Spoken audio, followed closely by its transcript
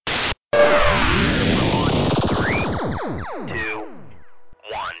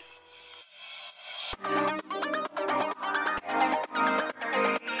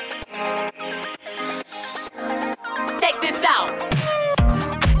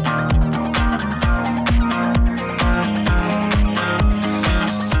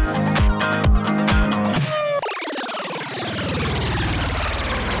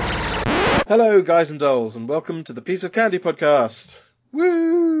Hello, guys and dolls, and welcome to the Piece of Candy podcast.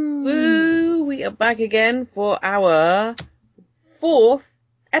 Woo! Woo! We are back again for our 4th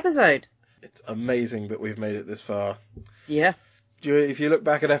episode. It's amazing that we've made it this far. Yeah. If you look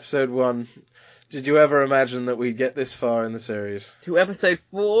back at episode 1, did you ever imagine that we'd get this far in the series? To episode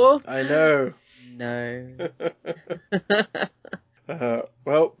 4? I know. No.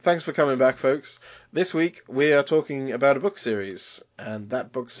 Well, thanks for coming back, folks. This week we are talking about a book series, and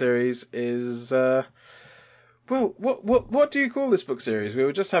that book series is, what do you call this book series? We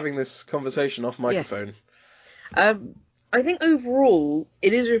were just having this conversation off microphone. Yes. I think overall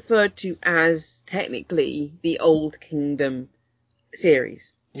it is referred to as technically the Old Kingdom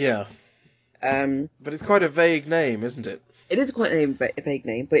series. Yeah. But it's quite a vague name, isn't it? It is quite a vague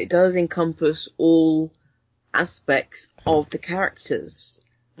name, but it does encompass all aspects of the characters.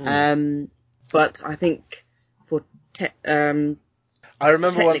 But I think for I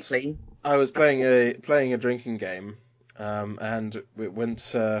remember once technically, I was playing a drinking game, and we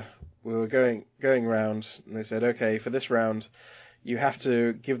were going round, and they said, okay, for this round, you have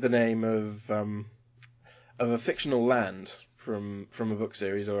to give the name of a fictional land from a book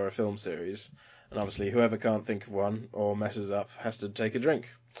series or a film series, and obviously whoever can't think of one or messes up has to take a drink.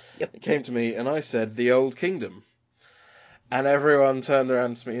 Yep. It came to me, and I said the Old Kingdom. And everyone turned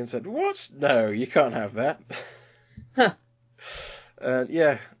around to me and said, "What? No, you can't have that." Huh. And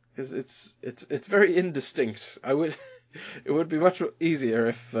yeah, it's very indistinct. It would be much easier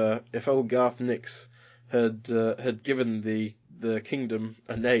if old Garth Nix had given the kingdom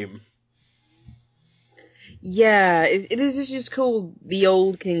a name. Yeah, it is just called the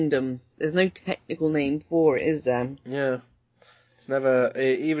Old Kingdom. There's no technical name for it, is there? Yeah, it's never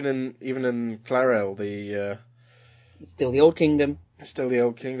even in Clarel It's still the Old Kingdom. it's still the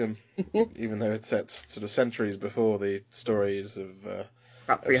Old Kingdom, even though it's set sort of centuries before the stories of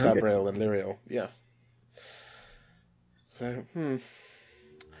About 300. Sabriel and Lyriel. Yeah. So,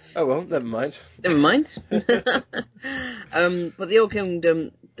 oh well, never mind. Never mind. But the Old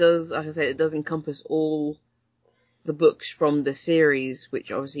Kingdom does, like I said, it does encompass all the books from the series,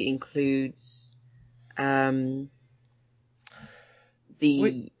 which obviously includes the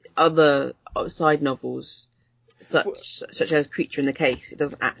other side novels, such as Creature in the Case. It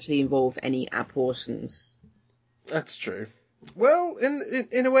doesn't actually involve any Abhorsons. That's true. Well,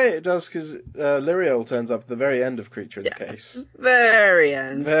 in a way it does, because Lyriel turns up at the very end of Creature in the Case. Very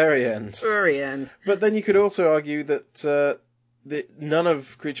end. Very end. Very end. But then you could also argue that none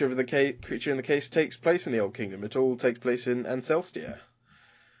of Creature in the Case takes place in the Old Kingdom. It all takes place in Ancelstia.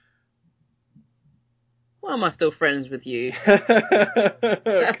 Why am I still friends with you?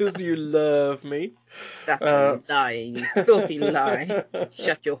 Because you love me. That's a lie, you filthy lie.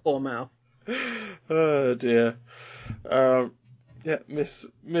 Shut your whore mouth. Oh dear. Yeah,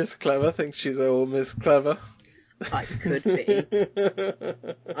 Miss Clever thinks she's all Miss Clever. I could be.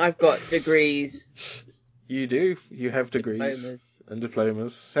 I've got degrees. You do. You have degrees Diplomas. and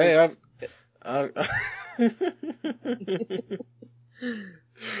diplomas. Hey,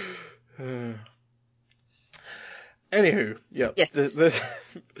 Anywho, yeah. Yes. This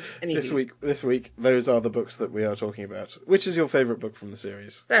week, those are the books that we are talking about. Which is your favourite book from the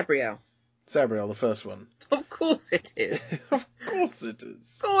series? Sabriel. Sabriel, the first one. Of course it is. Of course it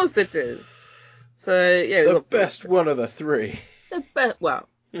is. Of course it is. So, yeah. The best one of the three. Well,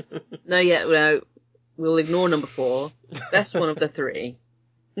 no, we'll ignore number 4. Best one of the 3.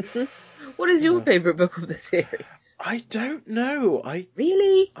 What is your favourite book of the series? I don't know.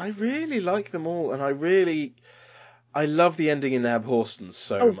 Really? I really like them all, and I love the ending in Abhorsen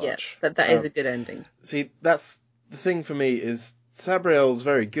so much. Yeah, that is a good ending. See, that's the thing for me is Sabriel's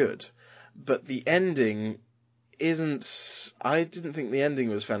very good, but the ending isn't. I didn't think the ending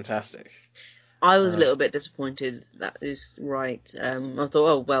was fantastic. I was a little bit disappointed. That is right. I thought,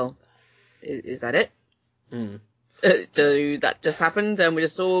 oh well, is that it? So that just happened, and we're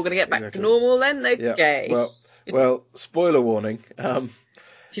just all going to get back to normal then? Okay. Yeah. Well, spoiler warning.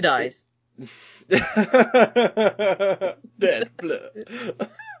 She dies. Dead. Blur.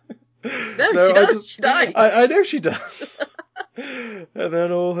 No, she does. She dies. I know she does. And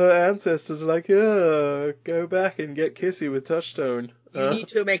then all her ancestors are like, yeah, go back and get kissy with Touchstone. You need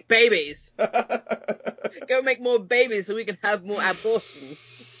to make babies. Go make more babies so we can have more Abhorsons.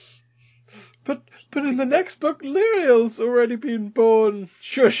 But in the next book, Lyriel's already been born.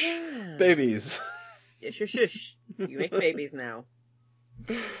 Shush. Yeah. Babies. Yeah, shush. You make babies now.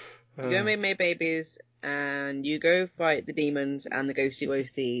 You go make babies, and you go fight the demons and the ghosty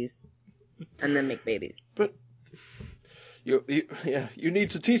ghosties, and then make babies. But you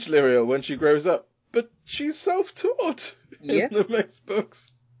need to teach Lyriel when she grows up. But she's self-taught in the next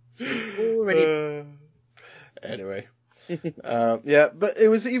books. She's already... Anyway. Yeah, but it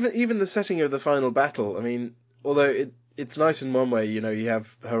was even the setting of the final battle. I mean, although it's nice in one way, you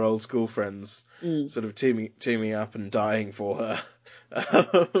have her old school friends sort of teaming up and dying for her.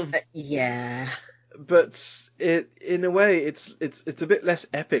 Yeah. But in a way, it's a bit less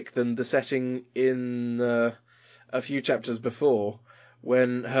epic than the setting in a few chapters before,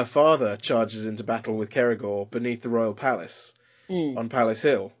 when her father charges into battle with Kerrigor beneath the royal palace on Palace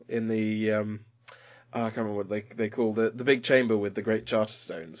Hill in the I can't remember what they call the big chamber with the great charter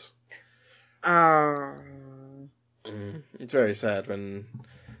stones. It's very sad when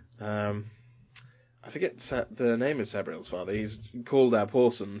I forget the name of Sabriel's father. He's called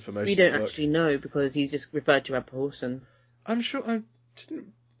Abhorsen for most of the book. We don't actually know because he's just referred to Abhorsen. I'm sure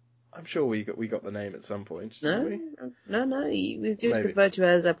we got the name at some point. No, we? No. He was just referred to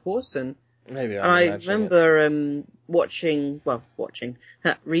as Abhorsen. Maybe I remember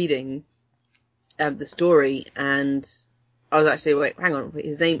reading the story, and I was actually hang on,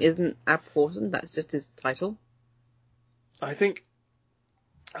 his name isn't Abhorsen. That's just his title. I think.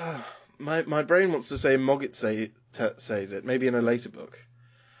 My brain wants to say Mogget says it, maybe in a later book.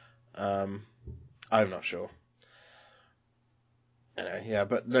 I'm not sure. Anyway, yeah,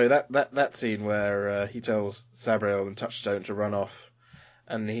 but no, that scene where he tells Sabriel and Touchstone to run off,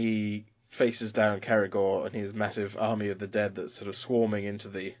 and he faces down Kerrigor and his massive army of the dead that's sort of swarming into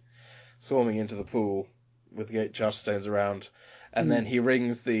the pool with the 8 Charterstones around, and then he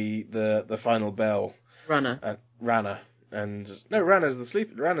rings the final bell. Rana. And no, Rana's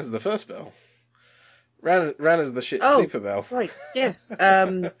the first bell. Rana's the sleeper bell. Right, yes.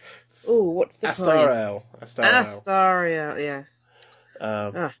 What's the Astariel. Astariel, yes.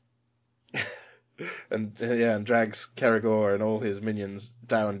 And drags Kerrigor and all his minions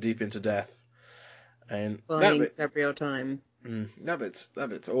down deep into death. And buying Sabriel time. That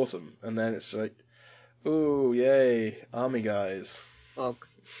bit's awesome. And then it's like, ooh, yay, army guys. Fog.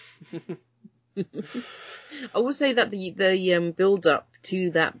 I will say that the build up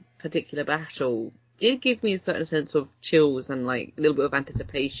to that particular battle did give me a certain sense of chills and like a little bit of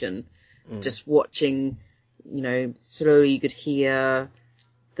anticipation. Just watching, slowly you could hear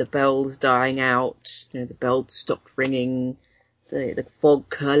the bells dying out. The bells stopped ringing. The fog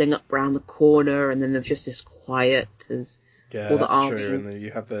curling up round the corner, and then there's just this quiet as all the army. True. And then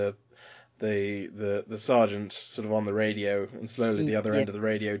you have the sergeant sort of on the radio, and slowly the other end of the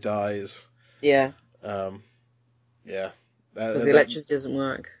radio dies. Yeah. Yeah. Because the electricity doesn't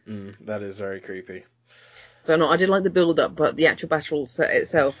work. That is very creepy. So no, I did like the build-up, but the actual battle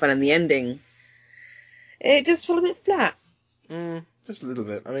itself and then the ending, it just fell a bit flat. Just a little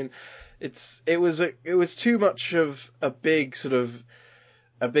bit. I mean, it was too much of a big setup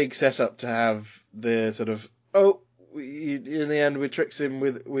to have the sort of in the end we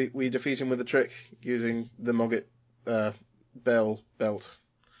defeat him with a trick using the Mogget belt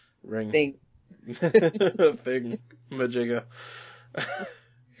ring thing. Thingamajigger.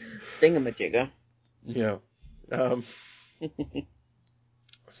 Thingamajigger. Yeah.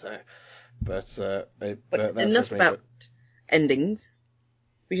 So, but that's enough about endings.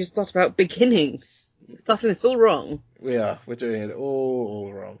 We just thought about beginnings. We're starting this all wrong. We are. We're doing it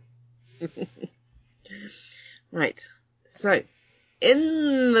all wrong. Right. So,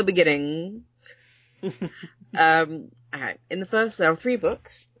 in the beginning, okay. In the first, there are 3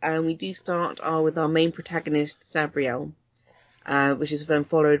 books, and we do start with our main protagonist, Sabriel, which is then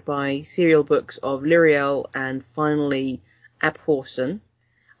followed by serial books of Lyriel and finally Abhorsen.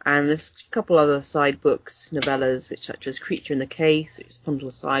 And there's a couple other side books, novellas, such as Creature in the Case, which is a fun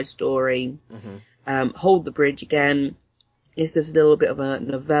little side story. Hold the Bridge again. It's just a little bit of a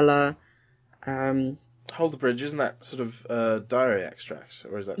novella. Hold the Bridge, isn't that sort of diary extract,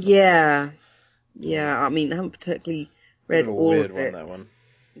 or is that? Yeah. Else? Yeah. I mean, I haven't particularly read all of it. Weird one, that one.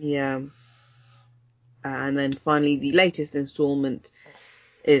 Yeah. And then finally, the latest instalment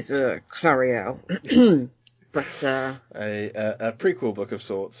is Clariel. But a prequel book of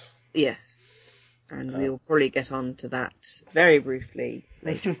sorts. Yes, and we'll probably get on to that very briefly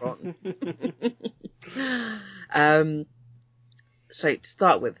later on. So to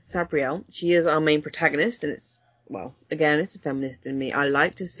start with, Sabriel, she is our main protagonist, and it's a feminist in me. I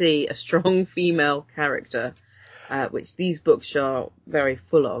like to see a strong female character, which these books are very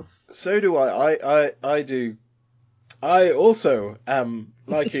full of. So do I. I do. I also am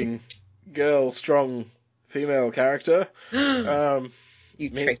liking strong female character. You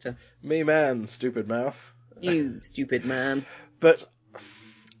traitor. Me man, stupid mouth. You stupid man. But,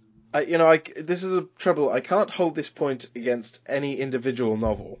 this is a trouble. I can't hold this point against any individual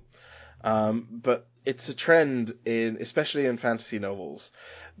novel. But it's a trend especially in fantasy novels,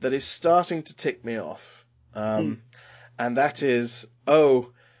 that is starting to tick me off. And that is, the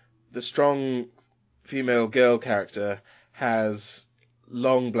strong female girl character has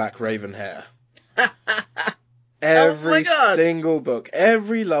long black raven hair. Every single book,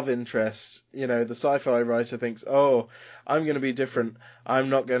 every love interest, the sci-fi writer thinks, I'm going to be different. I'm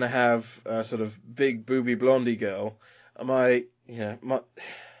not going to have a sort of big booby blondie girl. My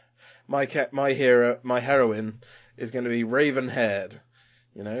heroine is going to be raven haired,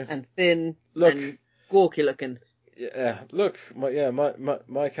 and thin, and gawky looking. Yeah, look,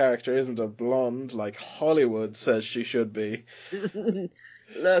 my character isn't a blonde like Hollywood says she should be.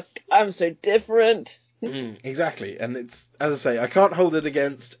 Look, I'm so different. Exactly, and it's, as I say, I can't hold it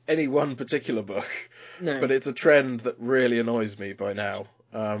against any one particular book, but it's a trend that really annoys me by now.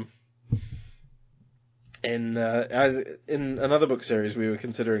 In another book series we were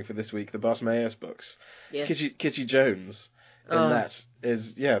considering for this week, the Bartimaeus books, Kitty Jones, that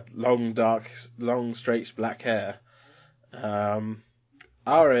is, long straight black hair.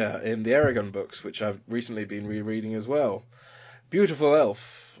 Aria in the Eragon books, which I've recently been rereading as well. Beautiful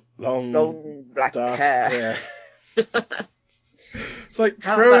elf, long black dark hair. It's like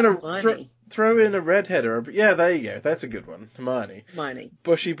throw in a redhead or there you go. That's a good one. Hermione.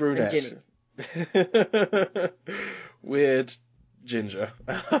 Bushy brunette. Weird ginger.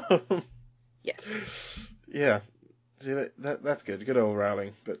 Yes. Yeah. See, that's good. Good old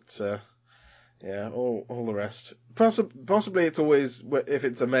Rowling, but all the rest. Possibly it's always if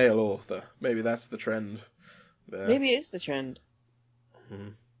it's a male author. Maybe that's the trend there. Maybe it's the trend.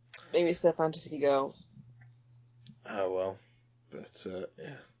 Maybe it's their fantasy girls. Oh well, but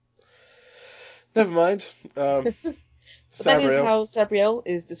never mind. That is how Sabriel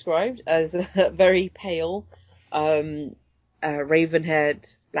is described, as a very pale, raven-haired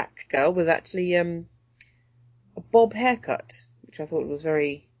black girl with actually a bob haircut, which I thought was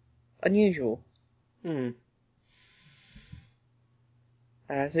very unusual. So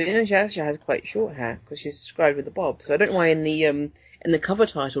she actually has quite short hair because she's described with a bob. So I don't know why in the cover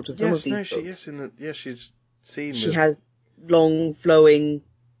title to some of these books. She's seen. She has long flowing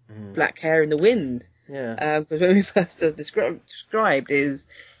black hair in the wind. Yeah. Because when we first described is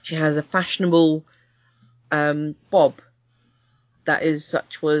she has a fashionable bob. That is,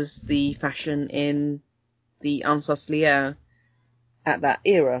 such was the fashion in the Ancestlier at that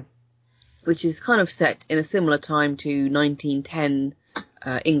era, which is kind of set in a similar time to 1910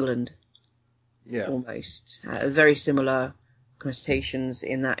 England. Yeah. Almost. Very similar connotations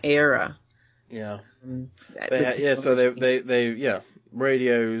in that era. Yeah. So they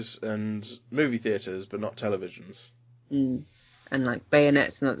radios and movie theatres, but not televisions. And like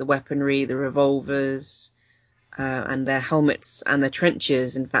bayonets and like the weaponry, the revolvers, and their helmets and their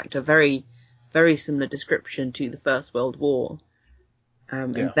trenches, in fact, are very, very similar description to the First World War,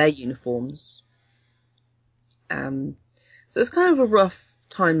 and their uniforms. So it's kind of a rough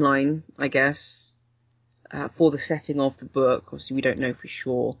timeline, I guess, for the setting of the book. Obviously, we don't know for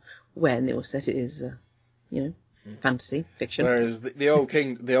sure when it was set. It is, fantasy fiction. Whereas the old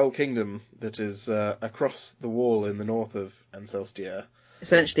kingdom that is across the wall in the north of Ancestlier,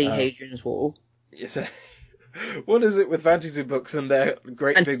 essentially Hadrian's Wall. Yes. What is it with fantasy books and their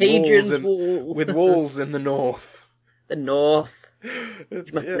great and big Hadrian's walls with walls in the north? The north.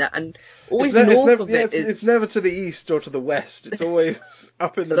 And always it's never to the east or to the west. It's always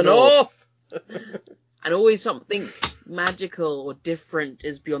up in the north. And always something magical or different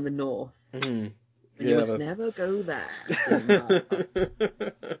is beyond the north. And you must never go there.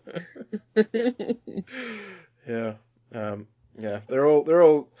 They're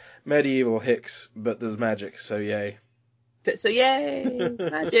all medieval hicks, but there's magic, so yay. So yay,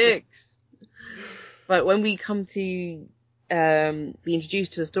 magics. But when we come to be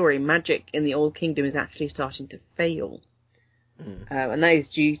introduced to the story, magic in the Old Kingdom is actually starting to fail. And that is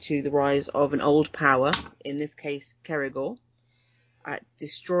due to the rise of an old power, in this case Ceregor,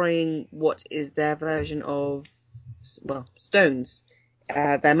 destroying what is their version of, stones.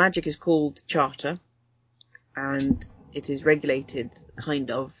 Their magic is called Charter, and it is regulated,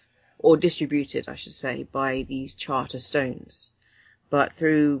 or distributed, I should say, by these Charter stones. But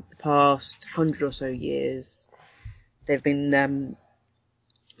through the past 100 or so years, they've been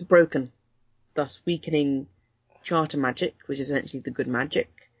broken, thus weakening Charter magic, which is essentially the good magic,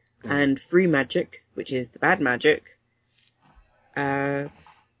 and free magic, which is the bad magic,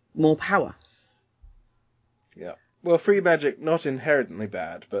 more power. Yeah. Well, free magic, not inherently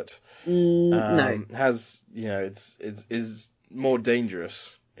bad, but no. has, is more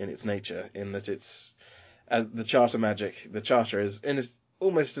dangerous in its nature, in that it's, as the Charter magic, the Charter is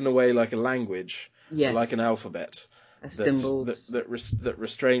almost in a way like a language, like an alphabet. symbols that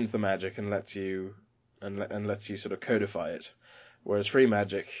restrains the magic and lets you sort of codify it, whereas free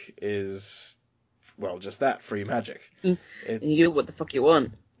magic is, well, just that, free magic. You do what the fuck you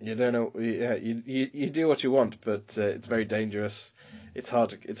want. You don't know. Yeah, you do what you want, but it's very dangerous. It's hard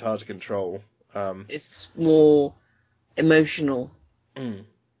to control. It's more emotional.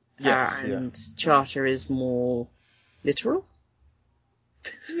 Yes, and Charter is more literal.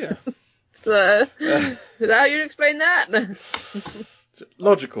 Yeah. So, how you'd explain that?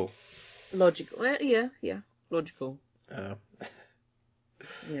 Logical. Logical. Yeah, logical.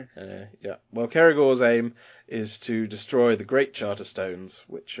 Yes. Yeah. Well, Kerrigor's aim is to destroy the Great Charter Stones,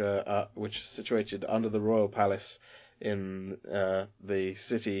 which are situated under the royal palace in the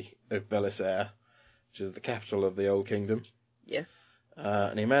city of Belissaire, which is the capital of the Old Kingdom. Yes.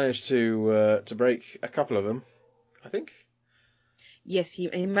 And he managed to break a couple of them, I think. Yes, he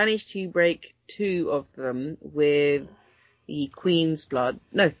managed to break 2 of them with the Queen's blood.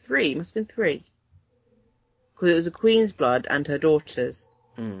 No, 3. It must have been 3. Because it was a Queen's blood and her daughter's.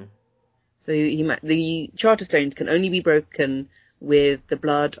 So the Charter Stones can only be broken with the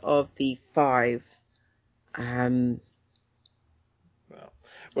blood of the 5. Well,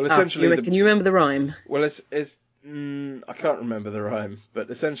 essentially, can you remember the rhyme? Well, I can't remember the rhyme, but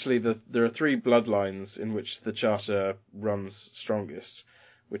essentially there are 3 bloodlines in which the Charter runs strongest,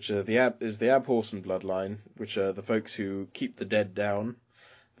 which are the Abhorsen bloodline, which are the folks who keep the dead down.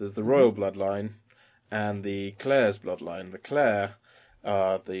 There's the Royal bloodline, and the Clare's bloodline. The Clare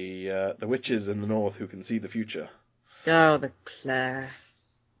are the witches in the north who can see the future. Oh, the Clare.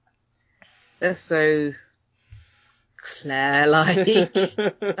 They're so Claire-like.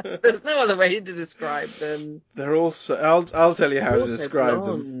 There's no other way to describe them. They're also... I'll tell you how to describe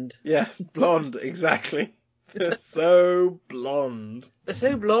blonde. them. Yes, blonde, exactly. They're so blonde. They're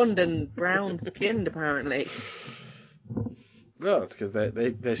so blonde and brown-skinned, apparently. Well, it's because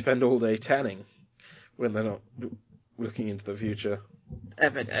they spend all day tanning when they're not looking into the future.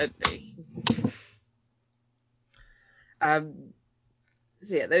 Evidently.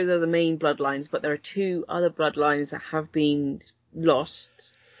 So yeah, those are the main bloodlines, but there are 2 other bloodlines that have been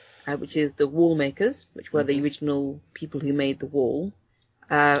lost, which is the Wallmakers, which were the original people who made the wall,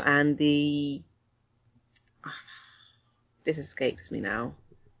 and the... This escapes me now.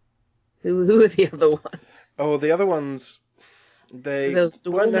 Who are the other ones? Oh, the other ones... They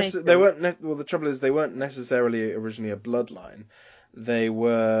weren't well, the trouble is they weren't necessarily originally a bloodline. They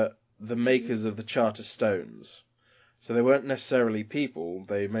were the makers of the Charter Stones. So they weren't necessarily people.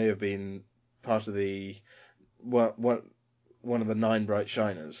 They may have been part of one of the 9 Bright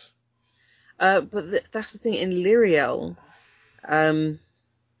Shiners. But that's the thing in Lyriel.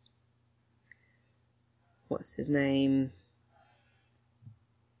 What's his name?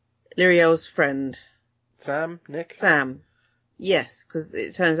 Lyriel's friend. Nick? Sam. Yes, because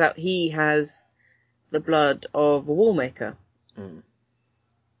it turns out he has the blood of a Wallmaker.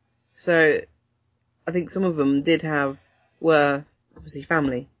 So, I think some of them were obviously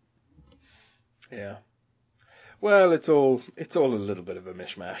family. Yeah. Well, it's all a little bit of a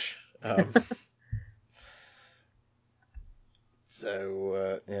mishmash.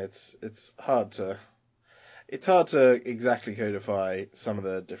 So it's hard to exactly codify some of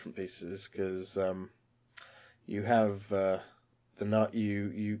the different pieces because you have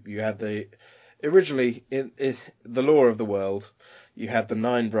you had the originally in the lore of the world you had the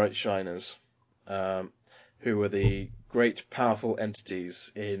 9 Bright Shiners, who were the great powerful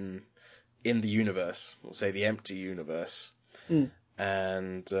entities in the universe, we'll say the empty universe,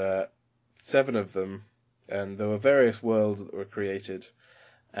 and 7 of them, and there were various worlds that were created,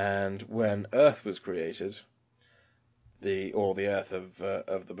 and when Earth was created, the Earth of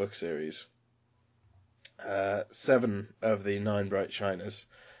the book series, 7 of the 9 Bright Shiners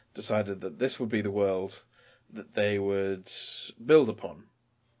decided that this would be the world that they would build upon,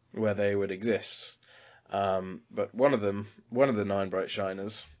 where they would exist. But one of the 9 Bright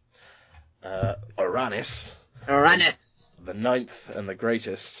Shiners, Uranus, the 9th and the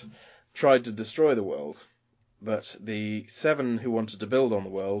greatest, tried to destroy the world. But the 7 who wanted to build on the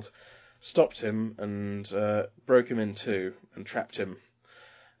world stopped him and broke him in 2 and trapped him.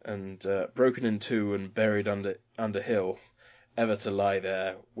 And broken in 2 and buried under hill, ever to lie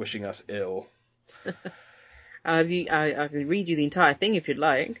there, wishing us ill. I can read you the entire thing if you'd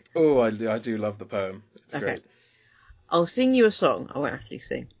like. Oh, I do love the poem. It's great. I'll sing you a song. I won't actually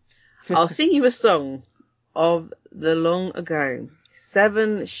sing. I'll sing you a song of the long ago.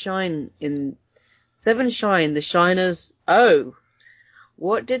 7 shine the shiners. Oh,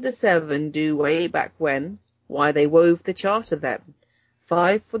 what did the 7 do way back when? Why, they wove the charter then.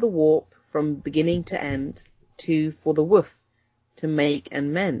 5 for the warp from beginning to end. two for the woof, to make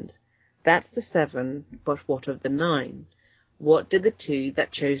and mend. That's the 7, but what of the 9? What did the 2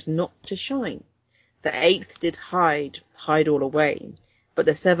 that chose not to shine? The 8th did hide all away, but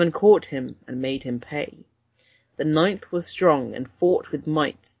the 7 caught him and made him pay. The 9th was strong and fought with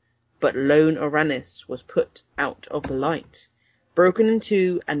might, but lone Uranus was put out of the light, broken in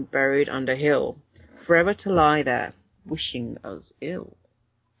 2 and buried under hill, forever to lie there, wishing us ill.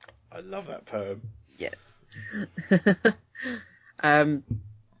 I love that poem. Yes. I've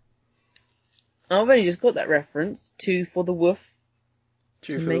only just got that reference. 2 for the woof.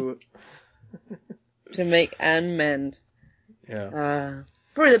 To make and mend. Yeah.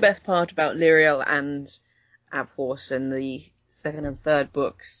 Probably the best part about Lyriel and Abhorse in the 2nd and 3rd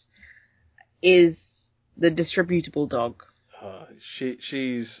books is the distributable dog.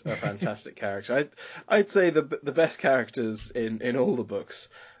 She's a fantastic character. I'd say the best characters in all the books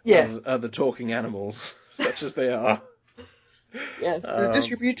are the talking animals, such as they are. Yes, the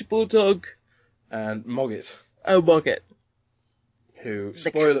distributable dog. And Mogget. Oh, Mogget. Who,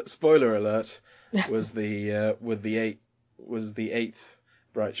 spoiler alert, was the 8th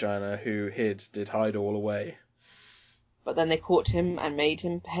Bright Shiner who did hide all away. But then they caught him and made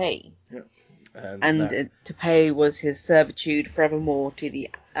him pay. Yeah. And to pay was his servitude forevermore to the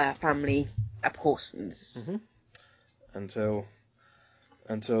family Abhorsons. Mm-hmm.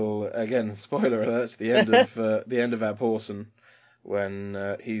 Until again, spoiler alert, the end of Abhorsen,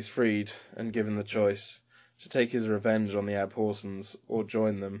 when he's freed and given the choice to take his revenge on the Abhorsens or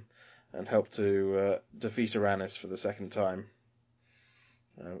join them and help to defeat Uranus for the 2nd time.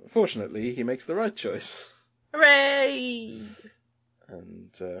 Fortunately, he makes the right choice. Hooray!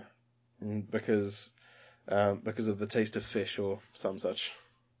 And because of the taste of fish or some such,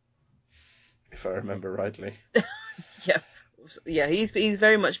 if I remember rightly. Yeah. He's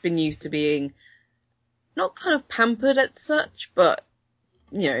very much been used to being not kind of pampered as such, but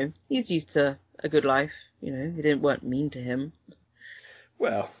he's used to a good life. They weren't mean to him.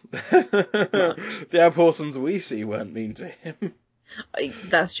 Well, the Abhorsens we see weren't mean to him.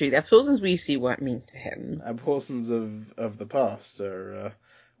 That's true. The Abhorsens we see weren't mean to him. Abhorsens of the past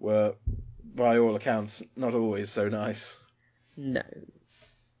were, by all accounts, not always so nice. No.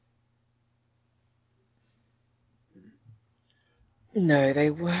 No, they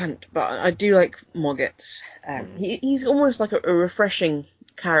weren't. But I do like Mogget. He's almost like a refreshing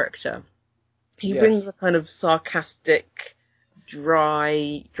character. He brings a kind of sarcastic,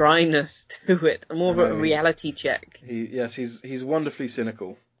 dryness to it, more of a reality check. He's wonderfully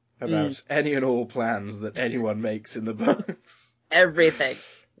cynical about any and all plans that anyone makes in the books. Everything.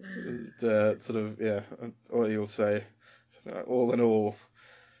 Or you'll say, all in all,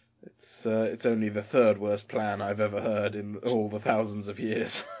 it's only the 3rd worst plan I've ever heard in all the thousands of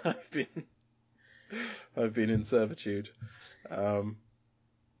years I've been in servitude.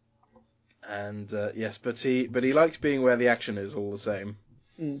 Yes, but he likes being where the action is all the same.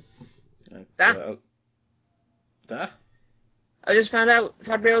 I just found out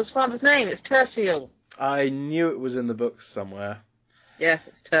Sabriel's father's name. It's Terciel. I knew it was in the books somewhere. Yes,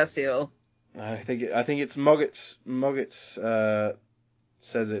 it's Terciel. I think it's Mogget. Mogget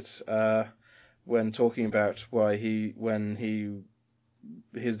says it when talking about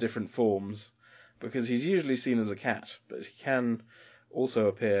his different forms, because he's usually seen as a cat, but he can also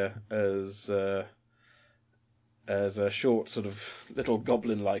appear as a short, sort of little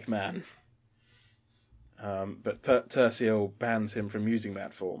goblin-like man. But Terciel bans him from using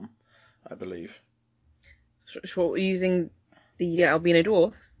that form, I believe. So using the albino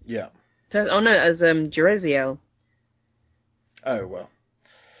dwarf? Yeah. As Jereziel. Oh, well.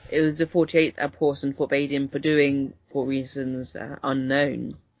 It was the 48th Abhorsen forbade him for doing for reasons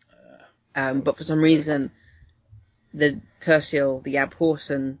unknown. But for some reason, the Terciel, the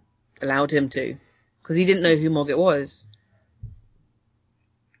Abhorsen, allowed him to. Because he didn't know who Mogget was.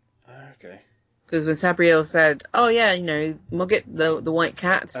 Okay. Because when Sabriel said, "Oh yeah, Mogget, the white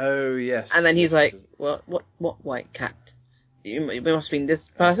cat." Oh yes. And then he's like, "What white cat? It must have been this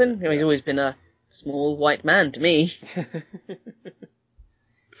person. He's always been a small white man to me."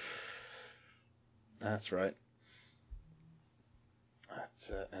 That's right.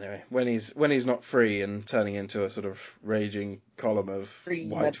 Anyway, when he's not free and turning into a sort of raging column of free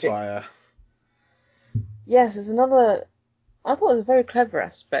white magic. Fire. Yes, there's another. I thought it was a very clever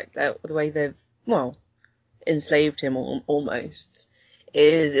aspect the way they've enslaved him almost.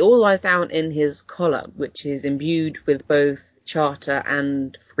 Is it all lies down in his collar, which is imbued with both charter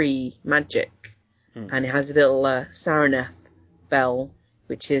and free magic, and it has a little Saraneth bell,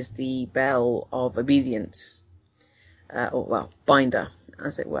 which is the bell of obedience, binder,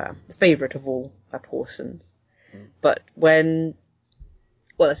 as it were, the favourite of all Abhorsens. But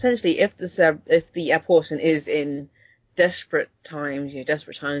essentially, if the Abhorsen is in desperate times,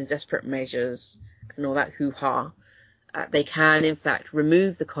 desperate measures, and all that hoo-ha, they can, in fact,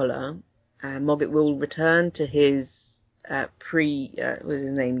 remove the collar. Mogget will return to his what was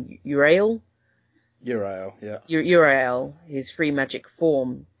his name? Uriel, yeah. Uriel, his free magic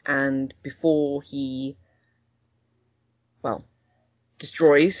form, and before he,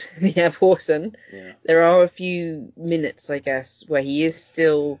 destroys the Abhorsen, there are a few minutes, I guess, where he is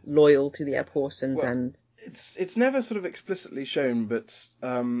still loyal to the Abhorsens, and it's never sort of explicitly shown, but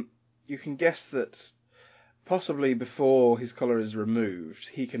you can guess that possibly before his collar is removed,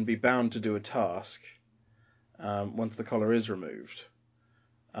 he can be bound to do a task once the collar is removed.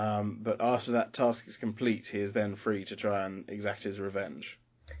 But after that task is complete, he is then free to try and exact his revenge.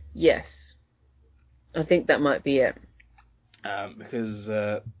 Yes. I think that might be it. Because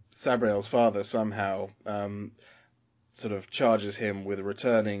Sabriel's father somehow sort of charges him with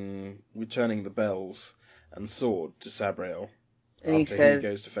returning the bells and sword to Sabriel and after he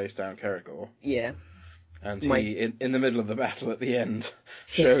goes to face down Caragor. Yeah. And he, in the middle of the battle at the end,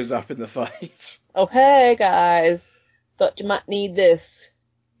 shows up in the fight. Oh, hey, guys. Thought you might need this.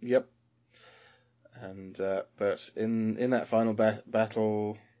 Yep. And, but in that final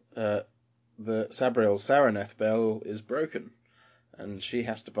battle, the Sabriel's Saraneth bell is broken, and she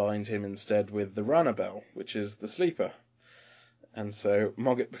has to bind him instead with the Rana bell, which is the sleeper. And so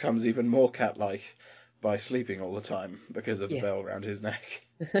Mogget becomes even more cat-like by sleeping all the time because of the bell around his neck.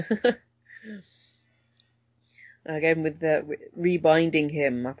 Again, with the rebinding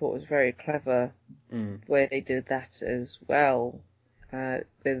him, I thought it was very clever where they did that as well.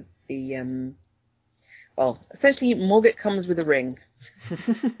 With the essentially Mogget comes with a ring.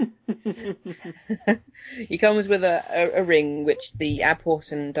 He comes with a ring which the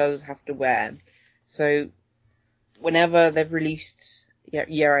Abhorsen does have to wear. So whenever they've released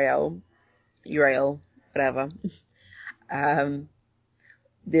Uriel, whatever,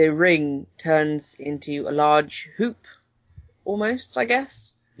 the ring turns into a large hoop, almost, I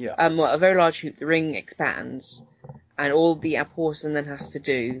guess. Yeah. A very large hoop. The ring expands, and all the Abhorsen then has to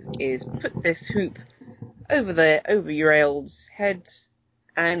do is put this hoop over Uriel's head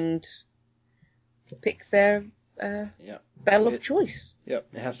and pick their bell of choice.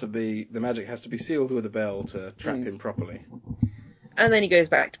 Yep, the magic has to be sealed with a bell to trap him properly. And then he goes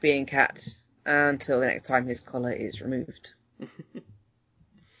back to being cat until the next time his collar is removed.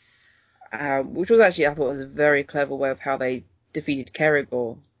 Which was actually, I thought, was a very clever way of how they defeated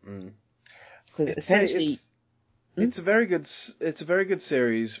Caragor. Because essentially, it's a very good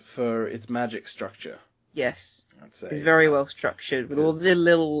series for its magic structure. Yes, I'd say it's very well structured with all the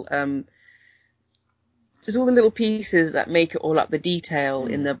little, just all the little pieces that make it all up. The detail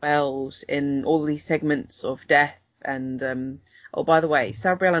in the bells, in all these segments of death, and oh, by the way,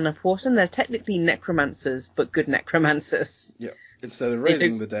 Sabriel and Abhorsen, they're technically necromancers, but good necromancers. Yeah. Instead of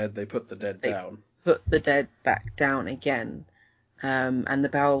raising the dead, they put the dead down. Put the dead back down again. And the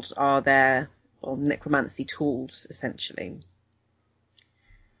bells are their necromancy tools, essentially.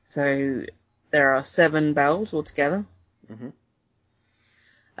 So there are 7 bells altogether.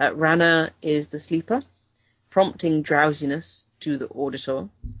 Rana is the sleeper, prompting drowsiness to the auditor.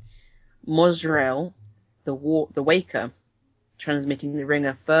 Mosrael, the waker, transmitting the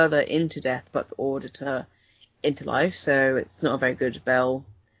ringer further into death, but the auditor into life, so it's not a very good bell.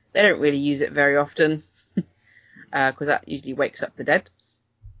 They don't really use it very often, because that usually wakes up the dead.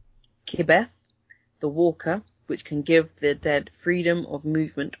 Kibeth, the walker, which can give the dead freedom of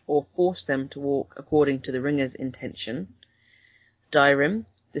movement or force them to walk according to the ringer's intention. Dyrim,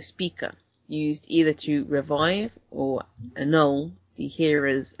 the speaker, used either to revive or annul the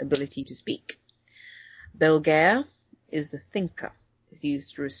hearer's ability to speak. Belgaer is the thinker. It's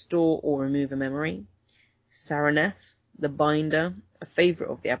used to restore or remove a memory. Saraneth, the binder, a favourite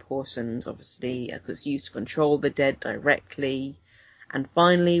of the Abhorsens, obviously, because it's used to control the dead directly. And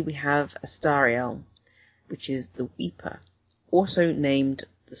finally, we have Astariel, which is the weeper, also named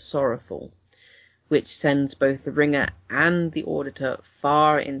the sorrowful, which sends both the ringer and the auditor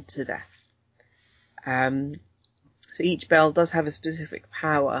far into death. So each bell does have a specific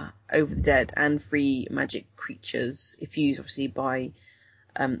power over the dead and free magic creatures, if used obviously by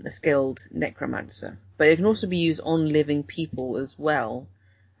a skilled necromancer. But it can also be used on living people as well.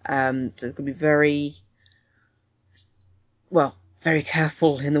 So it's got to be very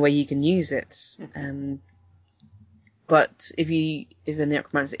careful in the way you can use it. But if a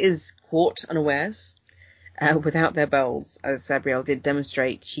necromancer is caught unawares, without their bells, as Sabriel did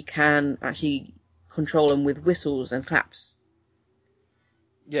demonstrate, she can actually control them with whistles and claps.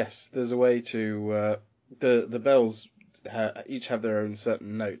 Yes, there's a way to the bells each have their own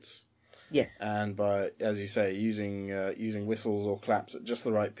certain notes. Yes. And by, as you say, using whistles or claps at just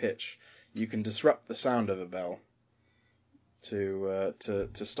the right pitch, you can disrupt the sound of a bell to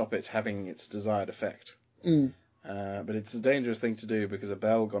stop it having its desired effect. But it's a dangerous thing to do because a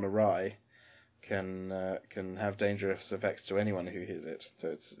bell gone awry can have dangerous effects to anyone who hears it. So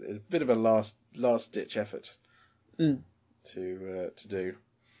it's a bit of a last ditch effort to do.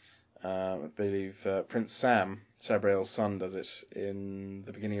 I believe Prince Sam, Sabrail's son, does it in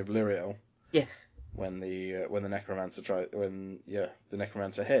the beginning of Liriel. Yes. When the necromancer the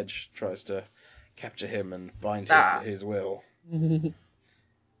necromancer Hedge tries to capture him and bind him to his will. And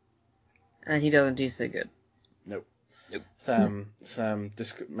he doesn't do so good. Nope. Sam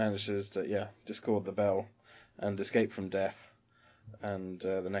manages to discord the bell and escape from death, and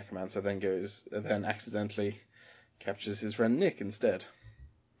the necromancer then accidentally captures his friend Nick instead.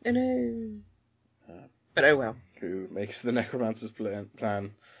 Oh no. But oh well. Who makes the necromancer's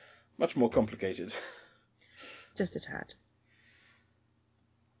plan much more complicated. Just a tad.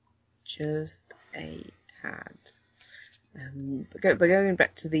 Just a tad. But going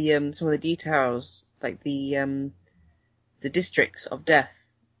back to the some of the details, like the districts of death.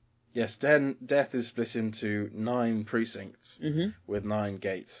 Yes, death is split into 9 precincts with 9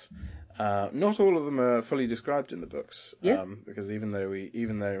 gates. Not all of them are fully described in the books. Yeah. Because even though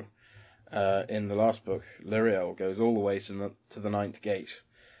in the last book Liriel goes all the way to the 9th gate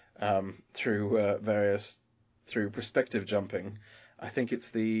through perspective jumping. I think it's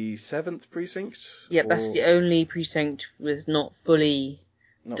the 7th precinct. Yeah, that's the only precinct was not fully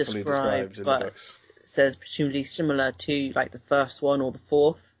described in the books. Says presumably similar to like the first one or the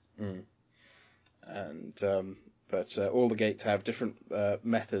 4th. And but all the gates have different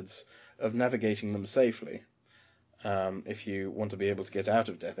methods of navigating them safely. If you want to be able to get out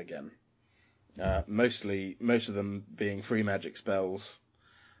of death again, most of them being free magic spells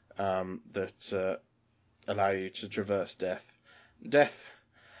that allow you to traverse death. Death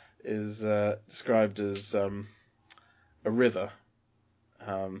is described as a river,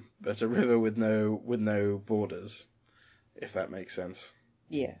 but a river with no borders, if that makes sense.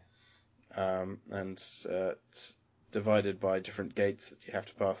 Yes. And it's divided by different gates that you have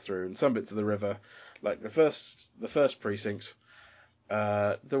to pass through. And some bits of the river, like the first precinct,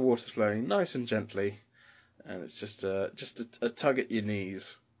 the water's flowing nice and gently, and it's just a tug at your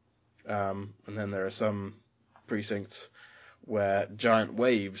knees. And then there are some precincts where giant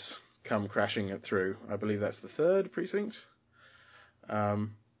waves come crashing through. I believe that's the 3rd precinct.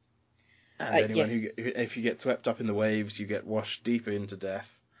 And anyone if you get swept up in the waves, you get washed deep into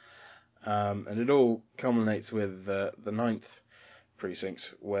death. And it all culminates with the 9th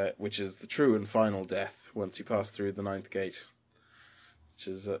precinct, which is the true and final death once you pass through the 9th gate, which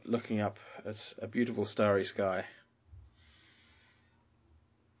is looking up at a beautiful starry sky.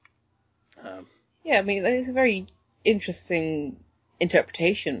 I mean, it's a very interesting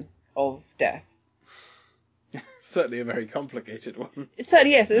interpretation of death. Certainly a very complicated one. It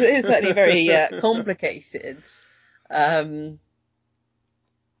is certainly very complicated. But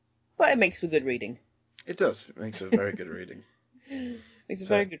it makes for good reading. It does. It makes for very good reading.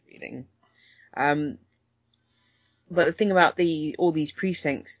 Very good reading. But the thing about all these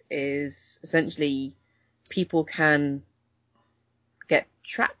precincts is essentially people can get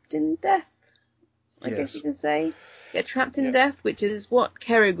trapped in death. I guess you can say. Get trapped in death, which is what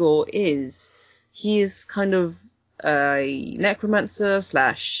Kerrigor is. He is kind of a necromancer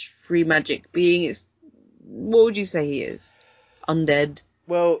 / free magic being. What would you say he is? Undead?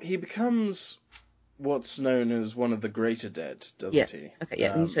 Well, he becomes what's known as one of the greater dead, doesn't he? Okay,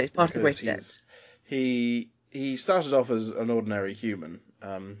 yeah, so he's part of the greater dead. He started off as an ordinary human.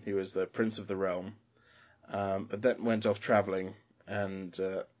 He was the prince of the realm, but then went off travelling and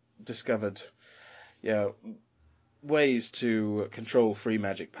discovered ways to control free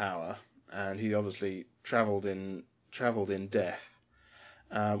magic power, and he obviously travelled in death.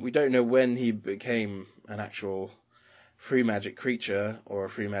 We don't know when he became an actual free magic creature or a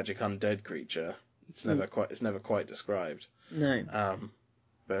free magic undead creature. It's never quite described. No.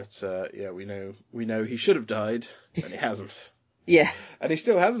 But we know he should have died, and he hasn't. Yeah. And he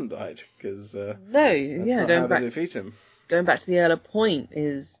still hasn't died because that's not how they defeat him. Going back to the earlier point,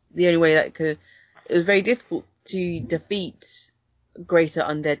 is the only way that it was very difficult to defeat greater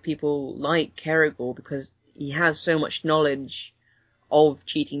undead people like Kerrigor because he has so much knowledge of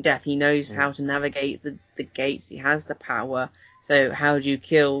cheating death. He knows how to navigate the gates. He has the power. So how do you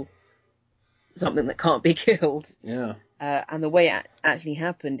kill something that can't be killed? Yeah. And the way it actually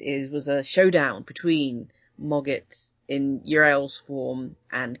happened was a showdown between Mogget in Uriel's form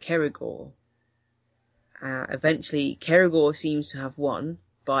and Kerrigor. Eventually, Kerrigan seems to have won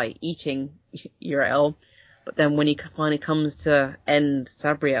by eating Uriel, but then when he finally comes to end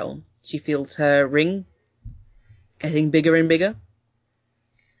Sabriel, she feels her ring getting bigger and bigger.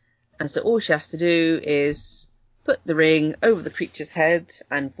 And so all she has to do is put the ring over the creature's head,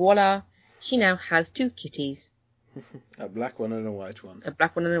 and voila, she now has 2 kitties. A black one and a white one. A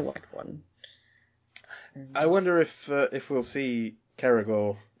black one and a white one. I wonder if we'll see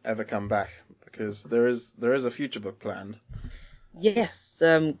Kerrigan ever come back, because there is a future book planned. Yes,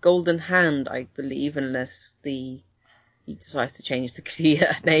 Golden Hand, I believe, unless he decides to change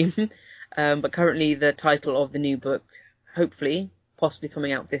the name. But currently the title of the new book, hopefully, possibly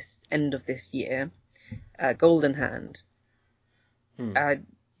coming out this end of this year, Golden Hand.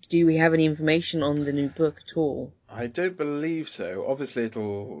 Do we have any information on the new book at all? I don't believe so. Obviously,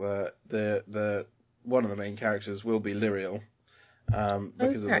 it'll the one of the main characters will be Lyriel,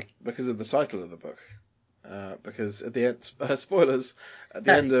 because of the title of the book. Because at the end, spoilers, at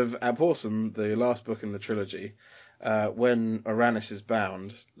the end of Abhorsen, the last book in the trilogy, when Aranis is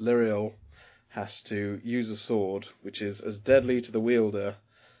bound, Lyriel has to use a sword which is as deadly to the wielder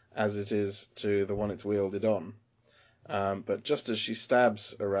as it is to the one it's wielded on. But just as she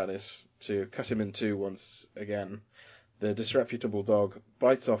stabs Aranis to cut him in two once again, the disreputable dog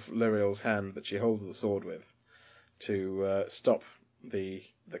bites off Lyriel's hand that she holds the sword with to stop the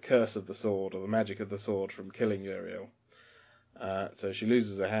curse of the sword, or the magic of the sword, from killing Lyriel. So she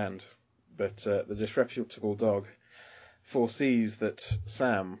loses a hand, but the disreputable dog foresees that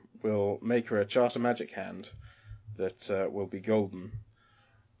Sam will make her a charter magic hand that will be golden,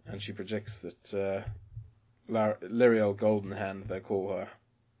 and she predicts that Lyriel Golden Hand, they'll call her.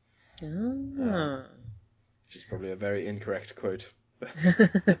 Which is probably a very incorrect quote.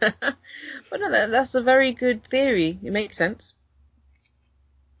 But no, that's a very good theory. It makes sense.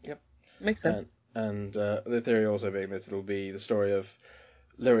 Yep. Makes sense. And the theory also being that it'll be the story of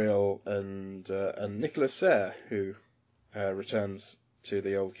Lyriel and Nicholas Serre, who returns to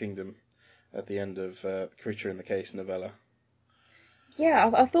the Old Kingdom at the end of Creature in the Case novella.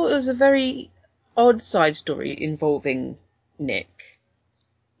 Yeah, I thought it was a very odd side story involving Nick.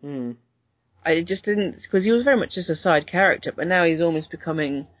 I just didn't, because he was very much just a side character, but now he's almost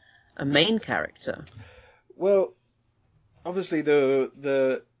becoming a main character. Well, obviously there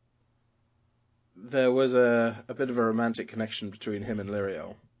was a bit of a romantic connection between him and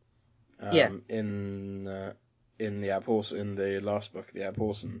Lyriel. In the Abhorsen, in the last book, the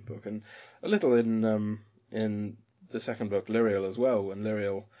Abhorsen book, and a little in the second book, Lyriel as well, when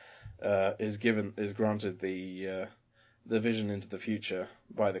Lyriel is granted the vision into the future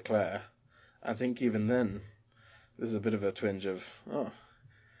by the Clare. I think even then, there's a bit of a twinge of,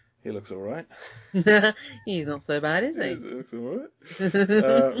 he looks all right. He's not so bad, is he? He looks all right.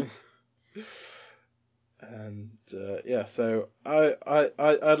 So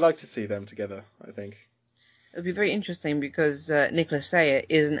I'd like to see them together, I think. It'd be very interesting because Nicholas Serre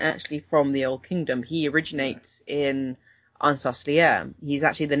isn't actually from the Old Kingdom. He originates in Ancestlia. He's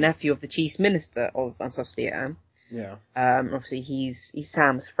actually the nephew of the chief minister of Ancestlia. Yeah. Obviously, he's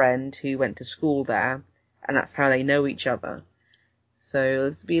Sam's friend who went to school there, and that's how they know each other. So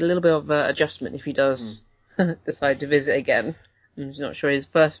there'll be a little bit of adjustment if he does decide to visit again. I'm not sure his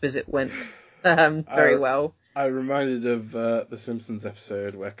first visit went very well. I reminded of the Simpsons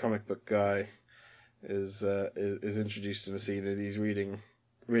episode where Comic Book Guy is introduced in a scene and he's reading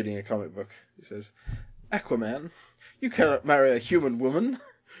a comic book. He says, "Aquaman, you cannot marry a human woman.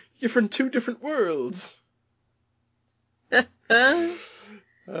 You're from 2 different worlds."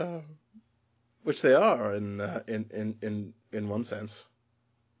 Which they are in one sense.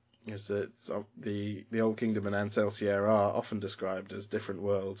 Is that the Old Kingdom and Ancelsier are often described as different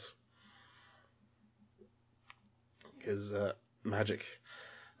worlds, because magic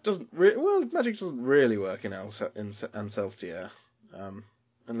doesn't really work in Ancelsier,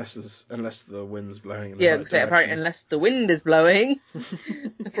 unless the wind's blowing in the right direction. Apparently, unless the wind is blowing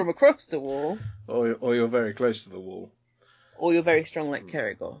from across the wall, or you're very close to the wall, or you're very strong like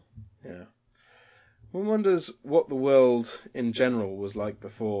Kerrigan. Yeah. One wonders what the world in general was like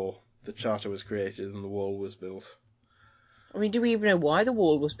before the Charter was created and the wall was built. I mean, do we even know why the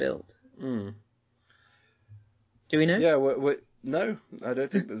wall was built? Do we know? Yeah, no, I don't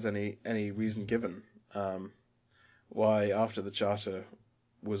think there's any reason given why, after the Charter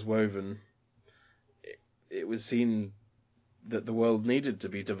was woven, it was seen that the world needed to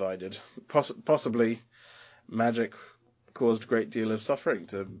be divided. Possibly magic caused a great deal of suffering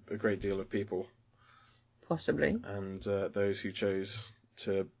to a great deal of people. Possibly. And those who chose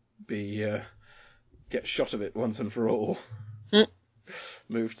to get shot of it once and for all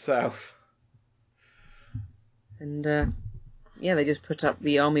moved south. And, they just put up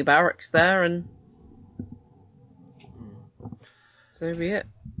the army barracks there, and so be it.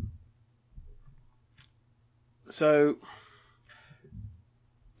 So,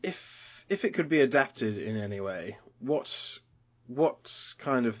 if it could be adapted in any way, what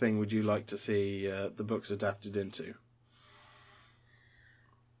kind of thing would you like to see the books adapted into?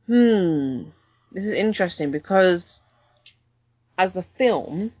 This is interesting because as a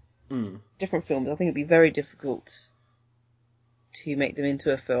film, different films, I think it'd be very difficult to make them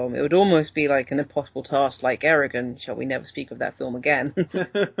into a film. It would almost be like an impossible task, like Eragon. Shall we never speak of that film again?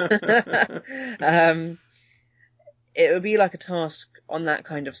 It would be like a task on that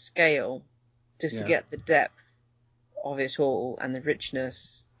kind of scale, just to get the depth of it all and the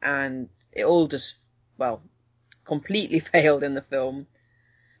richness, and it all just, completely failed in the film.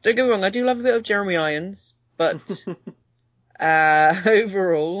 Don't get me wrong, I do love a bit of Jeremy Irons, but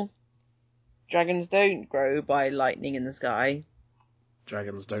overall, dragons don't grow by lightning in the sky.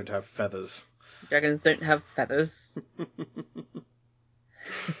 Dragons don't have feathers. Dragons don't have feathers.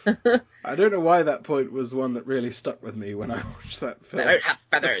 I don't know why that point was one that really stuck with me when I watched that film. They don't have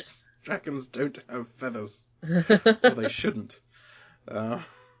feathers. Dragons don't have feathers. Or they shouldn't. Yeah.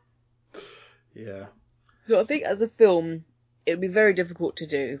 So I think as a film, it would be very difficult to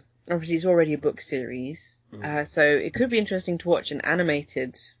do. Obviously, it's already a book series, so it could be interesting to watch an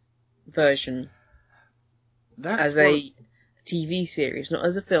animated version as a TV series, not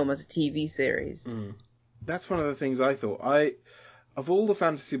as a film, as a TV series. That's one of the things I thought. Of all the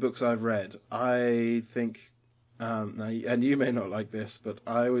fantasy books I've read, I think, and you may not like this, but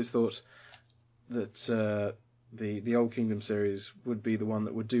I always thought that the Old Kingdom series would be the one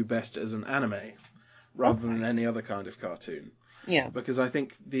that would do best as an anime, rather than any other kind of cartoon. Yeah. Because I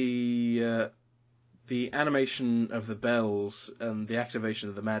think the animation of the bells and the activation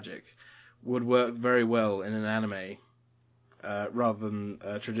of the magic would work very well in an anime, rather than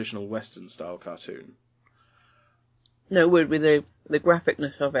a traditional Western style cartoon. No, it would, with the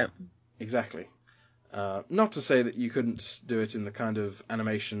graphicness of it. Exactly. Not to say that you couldn't do it in the kind of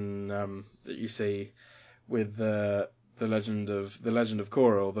animation that you see with the Legend of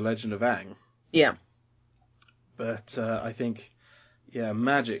Korra or the Legend of Aang. Yeah. But I think,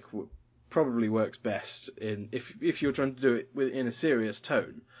 magic probably works best if you're trying to do it in a serious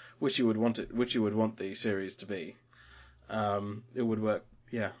tone, which you would want the series to be. It would work.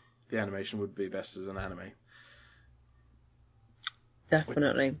 Yeah, the animation would be best as an anime.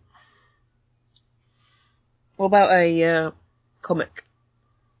 Definitely. What about a comic?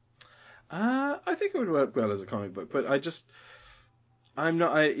 I think it would work well as a comic book, but I'm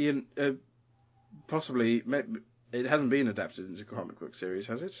not. Possibly, it hasn't been adapted into a comic book series,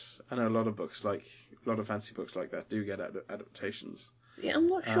 has it? I know a lot of fantasy books like that do get adaptations. Yeah, I'm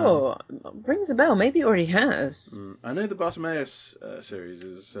not sure. Rings a bell. Maybe it already has. I know the Bartimaeus series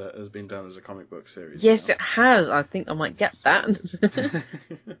has been done as a comic book series. Yes, now. It has. I think I might get that.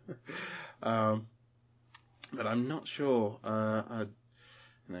 But I'm not sure.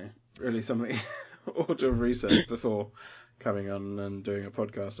 Really something ought to have researched before coming on and doing a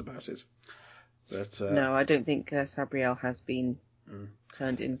podcast about it. But no, I don't think Sabriel has been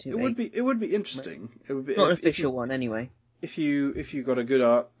turned into. It would be interesting. It would be not an official one anyway. If you got a good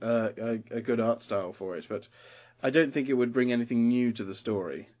art style for it, but I don't think it would bring anything new to the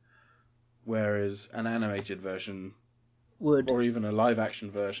story. Whereas an animated version would, or even a live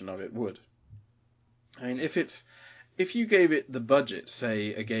action version of it would. I mean, if you gave it the budget,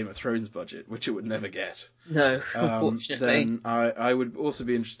 say a Game of Thrones budget, which it would never get. No, unfortunately. Then I would also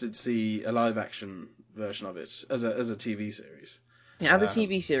be interested to see a live action version of it as a TV series. Yeah, as a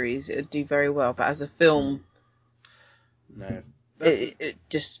TV series, it would do very well, but as a film, no, it'd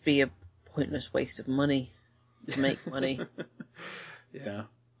just be a pointless waste of money to make money. Yeah.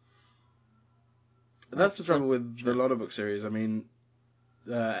 That's the trouble with a lot of book series. I mean,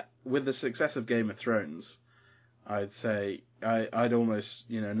 with the success of Game of Thrones, I'd say I'd almost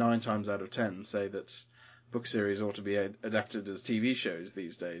 9 times out of 10 say that book series ought to be adapted as TV shows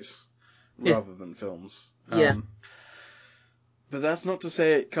these days rather than films. Yeah. But that's not to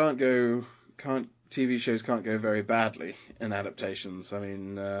say TV shows can't go very badly in adaptations. I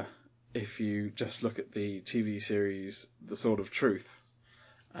mean, if you just look at the TV series The Sword of Truth,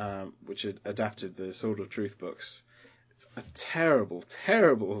 which had adapted the Sword of Truth books, it's a terrible,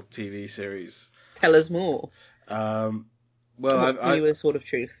 terrible TV series. Tell us more. Well, I with Sword of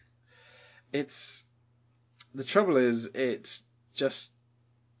Truth. The trouble is, it just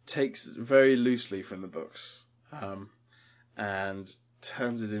takes very loosely from the books, and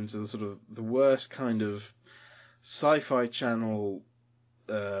turns it into the worst kind of sci-fi channel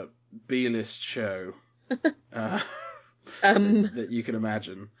B-list show that you can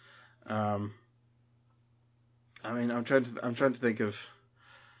imagine. I mean, I'm trying to think of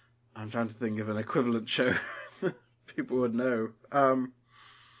an equivalent show that people would know.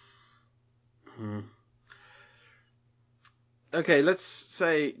 Okay, let's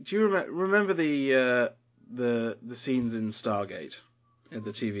say, do you remember the scenes in Stargate, in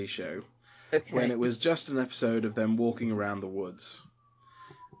the TV show, when it was just an episode of them walking around the woods,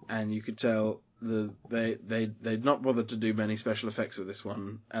 and you could tell they'd not bothered to do many special effects with this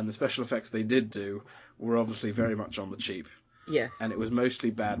one, and the special effects they did do were obviously very much on the cheap. Yes. And it was mostly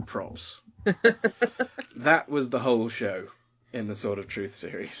bad props. That was the whole show in the Sword of Truth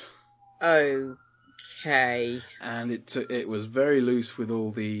series. Okay. And it was very loose with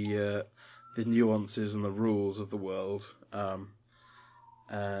all the nuances and the rules of the world,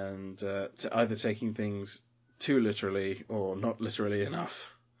 and to either taking things too literally or not literally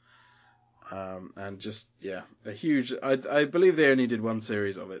enough. And just, a huge... I believe they only did one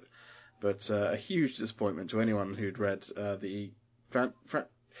series of it, but a huge disappointment to anyone who'd read the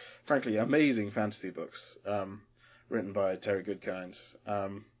frankly amazing fantasy books written by Terry Goodkind.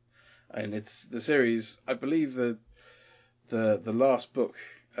 And it's the series, I believe the last book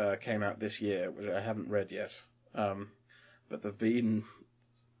came out this year, which I haven't read yet. But there've been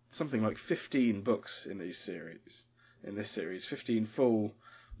something like 15 books in this series, 15 full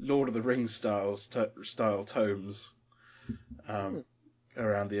Lord of the Rings style tomes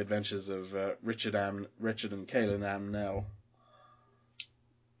around the adventures of Richard and Kaelin Amnell.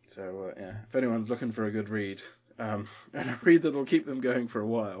 So if anyone's looking for a good read, and a read that'll keep them going for a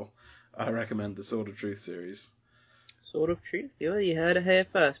while, I recommend the Sword of Truth series. Sword of Truth? You heard it here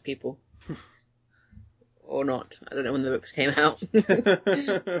first, people. Or not. I don't know when the books came out.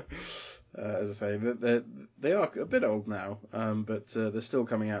 As I say, they are a bit old now, but they're still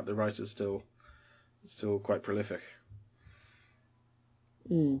coming out. The writer's still quite prolific.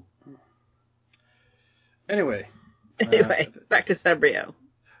 Mm. Anyway, back to Sabrio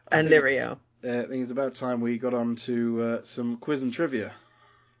and Lirio. I think it's about time we got on to some quiz and trivia.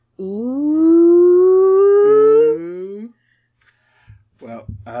 Ooh. Well,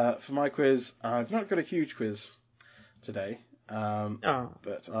 for my quiz, I've not got a huge quiz today,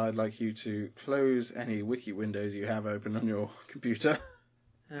 but I'd like you to close any wiki windows you have open on your computer.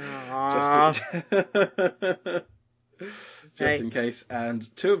 Just in case. And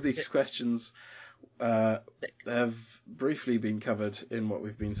two of these questions have briefly been covered in what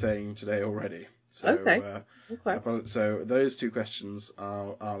we've been saying today already. So, okay. So those two questions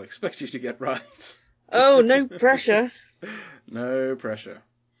I'll expect you to get right. Oh, no pressure. No pressure.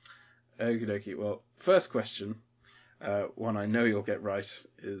 Okie dokie. Well, first question, one I know you'll get right,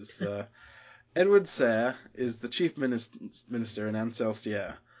 is Edward Sayre is the chief minister in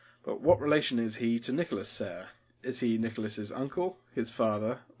Ancel-Stierre, but what relation is he to Nicholas Sayre? Is he Nicholas's uncle, his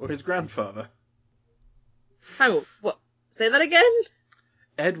father, or his grandfather? Hang on, what? Say that again?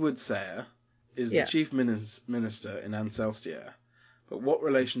 Edward Sayre is the chief minister in Ancel-Stierre, but what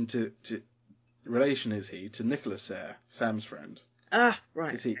relation is he to Nicholas Sayre, Sam's friend? Ah,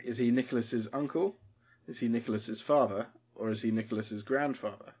 right. Is he Nicholas's uncle? Is he Nicholas's father? Or is he Nicholas's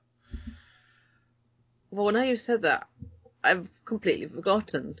grandfather? Well, now you've said that, I've completely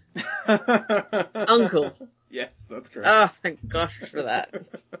forgotten. Uncle. Yes, that's correct. Oh, thank gosh for that.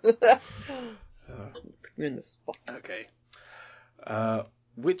 Put you in the spot. Okay.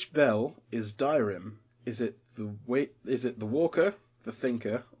 Which bell is Dairim? Is it the walker, the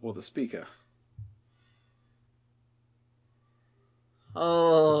thinker, or the speaker?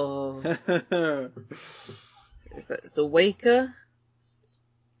 Oh. It's a waker,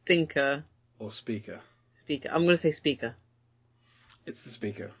 thinker, or speaker. Speaker. I'm going to say speaker. It's the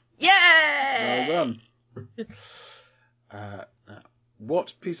speaker. Yay! Well done.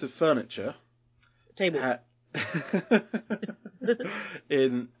 What piece of furniture? Table.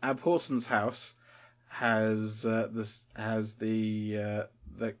 In Abhorsen's house has the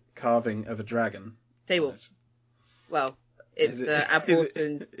carving of a dragon. Table. Well, it's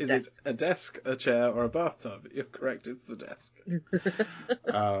Abhorsen's desk. Is it a desk, a chair, or a bathtub? You're correct, it's the desk.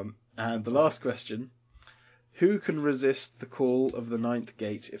 And the last question. Who can resist the call of the ninth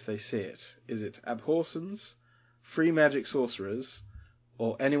gate if they see it? Is it Abhorsens, free magic sorcerers,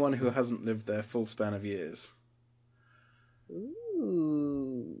 or anyone who hasn't lived their full span of years?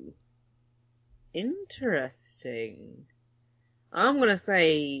 Ooh. Interesting. I'm going to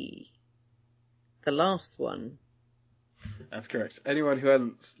say the last one. That's correct. Anyone who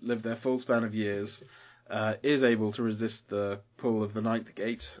hasn't lived their full span of years is able to resist the pull of the ninth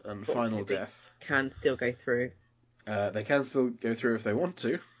gate and final death. Can still go through. They can still go through if they want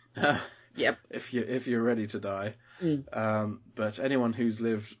to. Yep. If you're ready to die. Mm. But anyone who's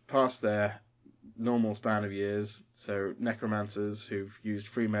lived past their normal span of years, so necromancers who've used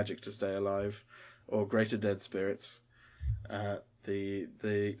free magic to stay alive, or greater dead spirits,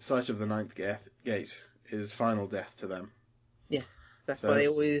 the sight of the ninth gate is final death to them. Yes, that's why they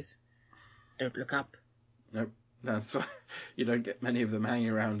always don't look up. Nope, that's why you don't get many of them hanging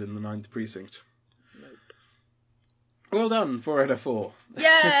around in the ninth precinct. Nope. Well done, 4 out of 4.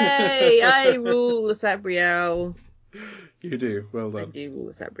 Yay! I rule the Sabriel. You do, well done. I do rule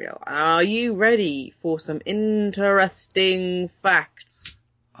the Sabriel. Are you ready for some interesting facts?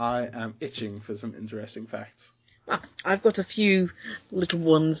 I am itching for some interesting facts. Well, I've got a few little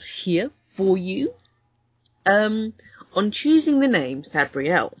ones here for you. On choosing the name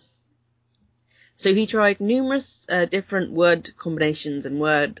Sabriel. So he tried numerous different word combinations and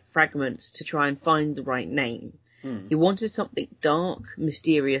word fragments to try and find the right name. He wanted something dark,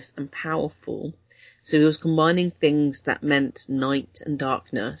 mysterious, and powerful. So he was combining things that meant night and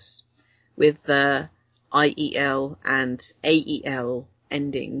darkness with the IEL and AEL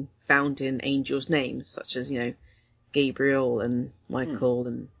ending found in angels' names, such as, Gabriel and Michael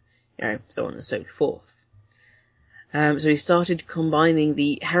and, so on and so forth. So he started combining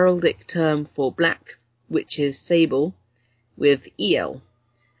the heraldic term for black, which is sable, with EL.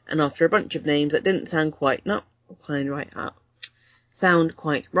 And after a bunch of names that didn't sound quite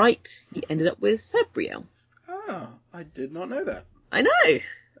right, he ended up with Sabriel. Ah, I did not know that. I know!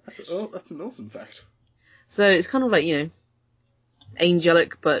 That's an awesome fact. So it's kind of like,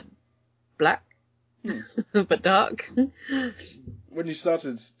 angelic but black, but dark. When you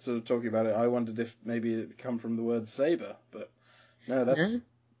started sort of talking about it, I wondered if maybe it come from the word saber, but no,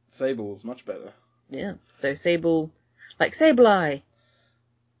 sable's much better. Yeah, so Sable, like Sableye,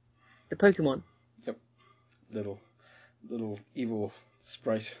 the Pokemon. Yep, little evil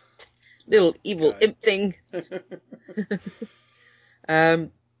sprite. Little evil imp thing.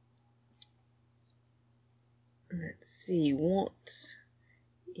 Let's see, what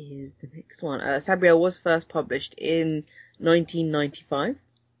is the next one? Sabriel was first published in 1995.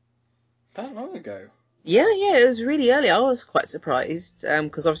 That long ago? Yeah, it was really early. I was quite surprised,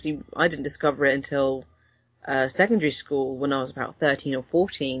 because obviously I didn't discover it until secondary school when I was about 13 or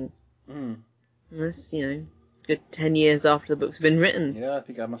 14. And that's, good 10 years after the book's been written. Yeah, I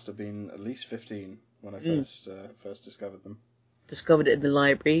think I must have been at least 15 when I first discovered them. Discovered it in the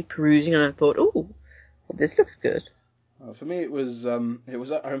library, perusing, and I thought, oh, this looks good. For me, it was. I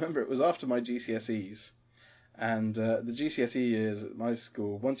remember it was after my GCSEs, and the GCSE years at my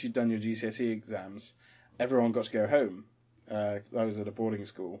school. Once you'd done your GCSE exams, everyone got to go home. I was at a boarding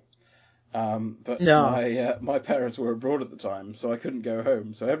school, but my parents were abroad at the time, so I couldn't go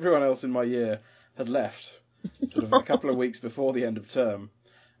home. So everyone else in my year had left, sort of a couple of weeks before the end of term.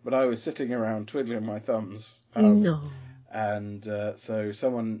 But I was sitting around twiddling my thumbs. And so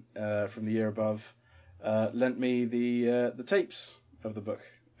someone from the year above lent me the tapes of the book,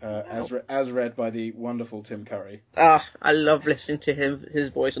 as read by the wonderful Tim Curry. Ah, I love listening to his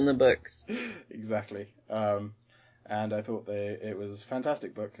voice on the books. Exactly. And I thought it was a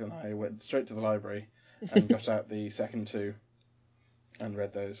fantastic book, and I went straight to the library and got out the second two and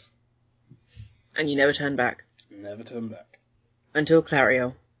read those. And you never turned back? Never turned back. Until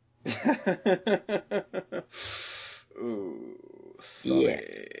Clario. Ooh,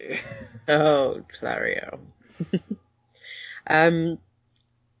 sorry. Yeah. Oh, Clario.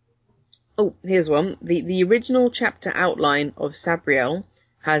 Here's one. The original chapter outline of Sabriel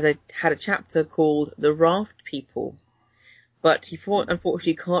had a chapter called The Raft People, but he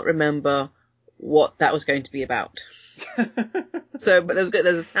unfortunately can't remember what that was going to be about. But there's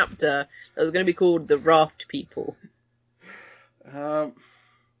a chapter that was going to be called The Raft People.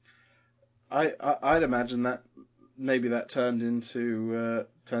 I'd imagine that maybe that turned into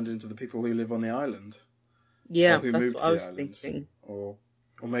the people who live on the island. Yeah, or who that's moved what to I the was island. thinking. Or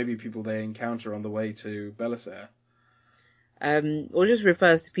maybe people they encounter on the way to Belisare. Or just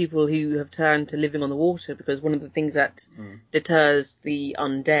refers to people who have turned to living on the water, because one of the things that deters the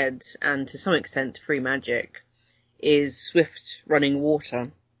undead, and to some extent free magic, is swift running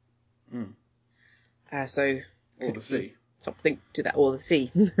water. Or the sea. Something to that, or the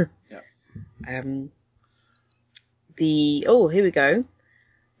sea. Yeah. Here we go.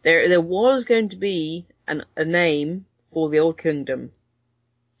 There was going to be a name for the Old Kingdom.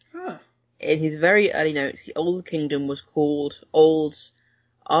 Huh. In his very early notes, the Old Kingdom was called Old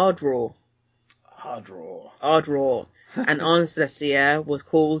Ardror. Ardror. And Ancestia was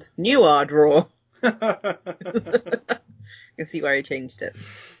called New Ardror. You can see why he changed it.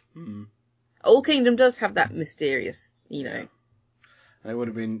 Old Kingdom does have that mysterious, Yeah. And it would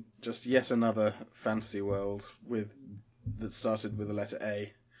have been just yet another fantasy world that started with the letter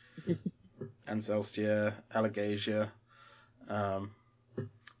A. Ancelstier, Allegasia.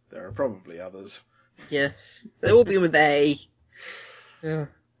 There are probably others. Yes. They all begin with A. Yeah.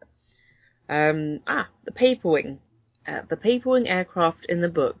 The Paperwing. The Paperwing aircraft in the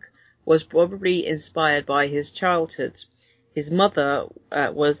book was probably inspired by his childhood. His mother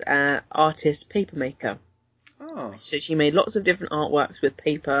was an artist papermaker. Oh. So she made lots of different artworks with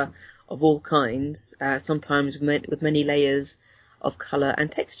paper of all kinds, sometimes with many layers of colour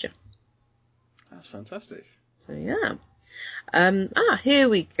and texture. That's fantastic. So yeah. Here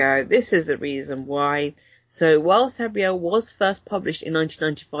we go. This is the reason why. So while Sabriel was first published in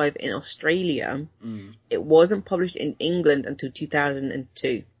 1995 in Australia, it wasn't published in England until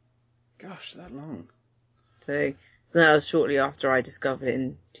 2002. Gosh, that long. So that was shortly after I discovered it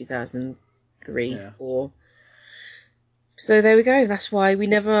in 2003, 4. So there we go. That's why we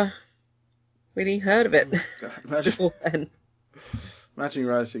never really heard of it before then. Imagine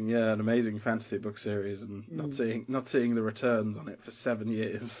writing, an amazing fantasy book series and not seeing the returns on it for 7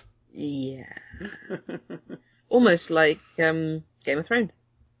 years. Yeah. Almost like Game of Thrones.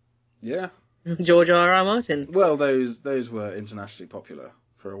 Yeah. George R.R. Martin. Well, those were internationally popular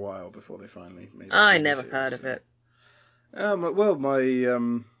for a while before they finally made it. I never heard of it. Well,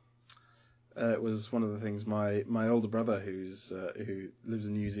 it was one of the things my older brother, who lives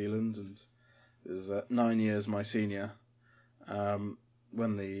in New Zealand and is 9 years my senior,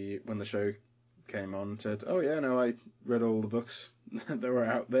 when the show came on, said, "Oh yeah, no, I read all the books that were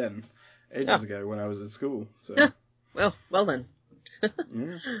out then, ages ago when I was at school." So well then.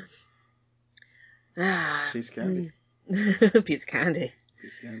 Yeah. Piece of candy. Piece of candy.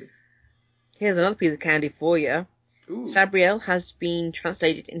 Piece of candy. Here's another piece of candy for you. Ooh. Sabriel has been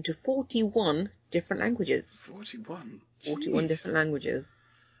translated into 41 different languages. 41? 41 different languages.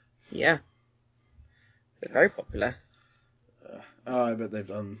 Yeah. They're very popular. I bet they've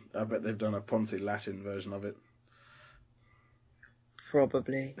done a Ponzi Latin version of it.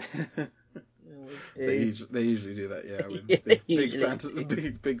 Probably. They always do. They usually do that, yeah. With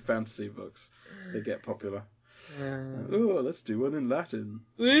big fantasy books, they get popular. Let's do one in Latin.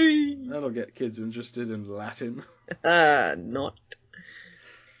 That'll get kids interested in Latin. Not.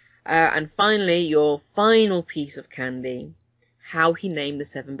 And finally, your final piece of candy. How he named the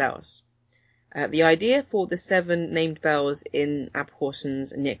 7 bells. The idea for the 7 named bells in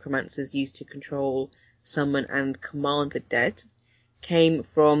Abhorsons and necromancers used to control, summon and command the dead came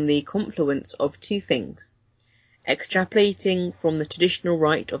from the confluence of 2 things. Extrapolating from the traditional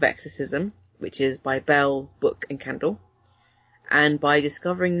rite of exorcism, which is by bell, book and candle, and by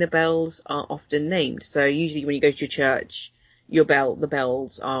discovering the bells are often named. So usually when you go to your church, the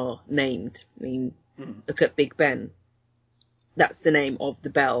bells are named. I mean, look at Big Ben. That's the name of the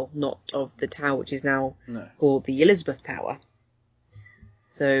bell, not of the tower, which is now called the Elizabeth Tower.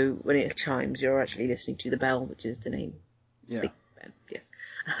 So when it chimes, you're actually listening to the bell, which is the name. Yeah. Big Ben, yes.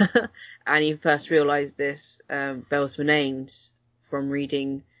 And he first realised this, bells were named from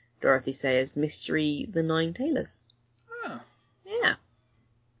reading Dorothy Sayers' Mystery, The 9 Tailors. Oh. Yeah.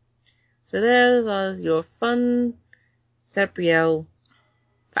 So those are your fun Sabriel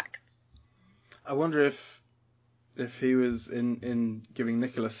facts. I wonder if he was in giving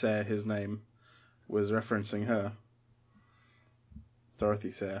Nicola Sayre his name was referencing her,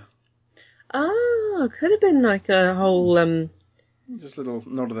 Dorothy Sayre. Oh, could have been like a whole just a little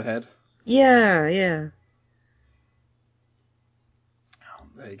nod of the head. Yeah. Oh,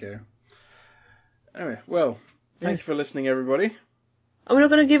 there you go. Anyway, well, thank you for listening, everybody. Are we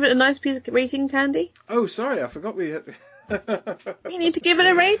not going to give it a nice piece of rating, Candy? Oh, sorry, I forgot we had... We need to give it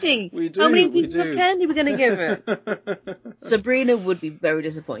a rating. We do. How many pieces of candy are we going to give it? Sabrina would be very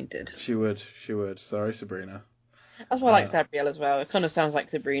disappointed. She would. Sorry, Sabrina. That's why I like Sabriel as well. It kind of sounds like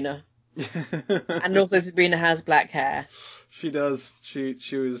Sabrina. And also Sabrina has black hair. She does. She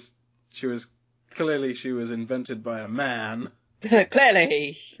was clearly she was invented by a man.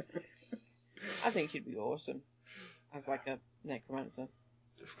 Clearly. I think she'd be awesome as like a necromancer.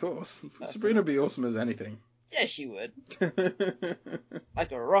 Of course. Sabrina would be awesome as anything. Yes, she would.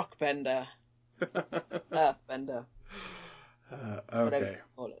 Like a rock bender. Earth bender. Okay.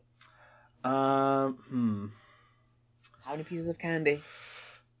 Call it. How many pieces of candy?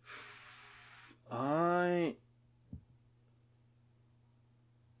 I'm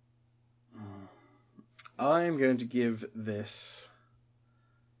going to give this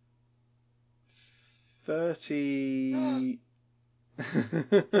 30.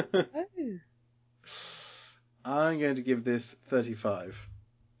 I'm going to give this 35.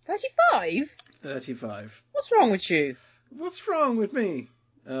 35? 35. What's wrong with you? What's wrong with me?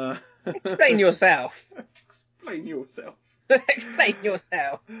 Explain yourself. Explain yourself. Explain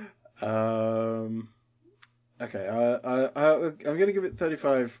yourself. Okay, I'm going to give it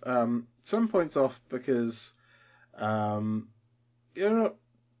 35. Some points off because, not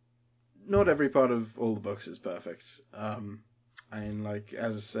every part of all the books is perfect. And like,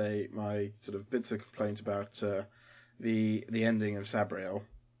 as I say, my sort of bits of complaint about the ending of Sabriel.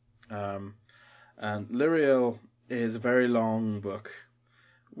 And Liriel is a very long book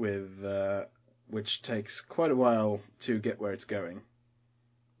with which takes quite a while to get where it's going.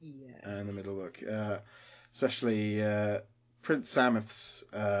 Yeah. In the middle book, especially Prince Sameth's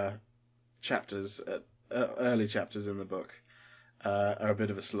chapters, early chapters in the book, are a bit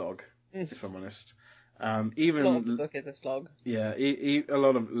of a slog, if I'm honest. Even a lot of the book is a slog. Yeah, a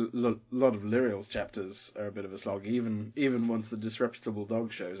lot of Liriel's chapters are a bit of a slog. Even once the disreputable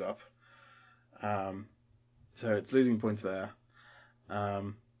dog shows up. So it's losing points there.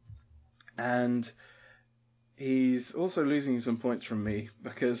 And he's also losing some points from me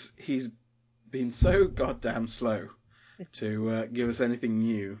because he's been so goddamn slow to give us anything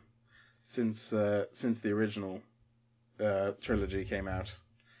new since the original trilogy came out.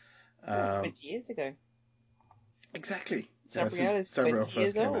 20 years ago. Exactly. Sabriel is 20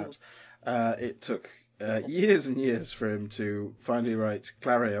 years old. It took years and years for him to finally write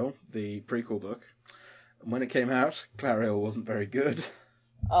Clariel, the prequel book. And when it came out, Clariel wasn't very good.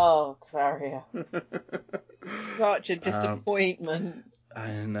 Oh, Clariel. Such a disappointment.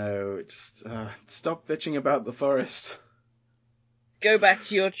 I know. Just stop bitching about the forest. Go back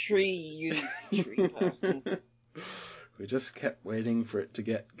to your tree, you tree person. We just kept waiting for it to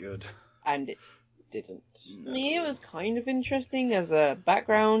get good. And it didn't. No. I mean, it was kind of interesting as a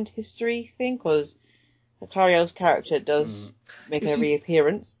background history thing, because Clariel's character does make a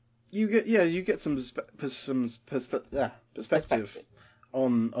reappearance. You get some perspective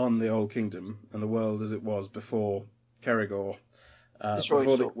on the Old Kingdom and the world as it was before Kerrigor,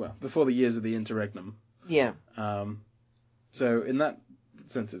 before the years of the Interregnum. Yeah. So in that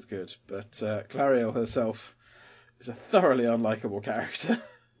sense, it's good. But Clariel herself is a thoroughly unlikable character.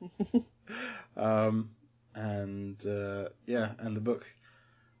 And the book,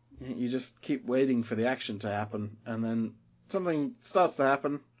 you just keep waiting for the action to happen, and then something starts to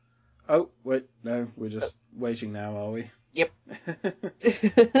happen. Oh, wait, no, we're just waiting now, are we? Yep.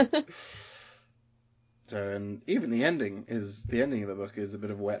 So, and even the ending of the book is a bit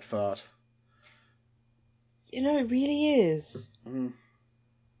of a wet fart. You know, it really is. Mm.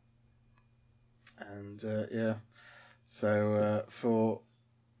 And so for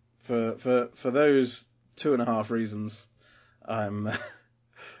those 2.5 reasons,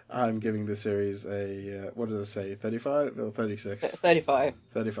 I'm giving the series a what did I say, 35 or 36? 35.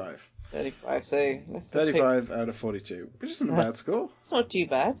 35. 35. So let's 35 out of 42, which isn't a bad score. It's not too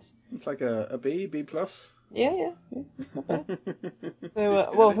bad. It's like a B plus. Yeah. Not bad. So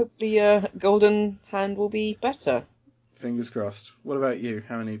hopefully, Golden Hand will be better. Fingers crossed. What about you?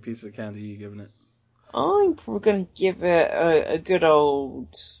 How many pieces of candy are you giving it? I'm probably going to give it a good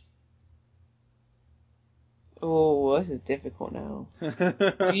old... Oh, this is difficult now.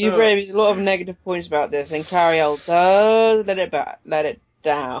 You've raised a lot of negative points about this, and Clariel does let it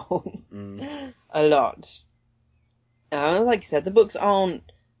down a lot. Like you said, the books aren't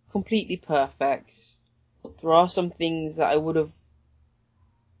completely perfect. There are some things that I would have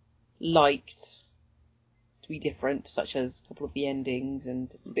liked to be different, such as a couple of the endings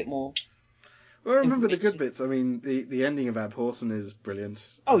and just a bit more. Well, I remember the good bits. I mean, the ending of Abhorsen is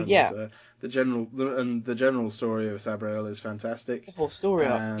brilliant. Oh, and, yeah. The general story of Sabriel is fantastic. The whole story,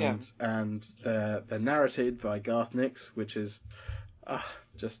 and they're narrated by Garth Nix, which is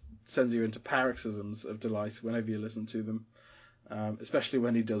just sends you into paroxysms of delight whenever you listen to them, especially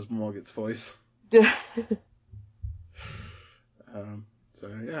when he does Morgott's voice. So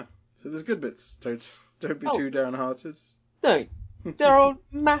there's good bits. Don't be too downhearted. No. There are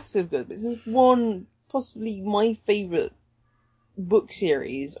massive good bits. This is one, possibly my favourite book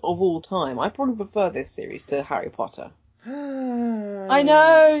series of all time. I probably prefer this series to Harry Potter. I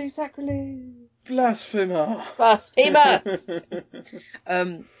know, sacrilege. Blasphemer. Blasphemous!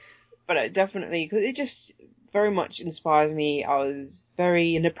 But definitely, because it just very much inspires me. I was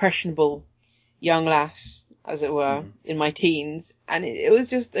very an impressionable young lass, as it were, in my teens, and it was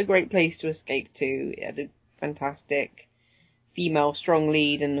just a great place to escape to. It had a fantastic female strong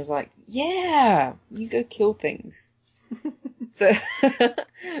lead, and was like, yeah, you go kill things. So, but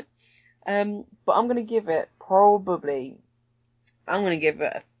I'm gonna give it a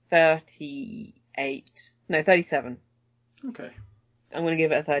 37. Okay. I'm gonna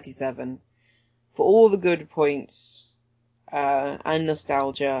give it a 37 for all the good points, and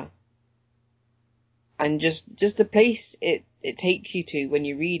nostalgia. And just the place it takes you to when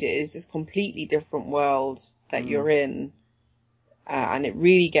you read it is just completely different worlds that you're in. And it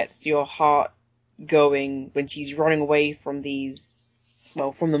really gets your heart going when she's running away from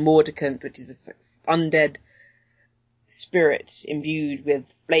from the Mordicant, which is a undead spirit imbued with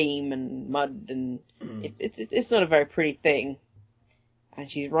flame and mud, and it's not a very pretty thing. And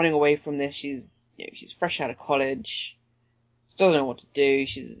she's running away from this. She's fresh out of college. She doesn't know what to do.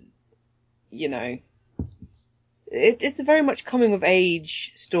 It's a very much coming of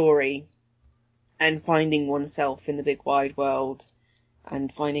age story, and finding oneself in the big wide world,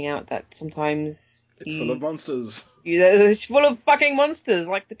 and finding out that sometimes it's full of monsters. It's full of fucking monsters,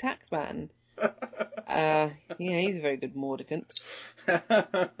 like the Taxman. He's a very good Mordicant.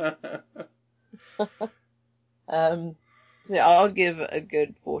 So I'll give a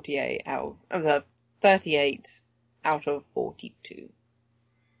good 38 38 out of 42.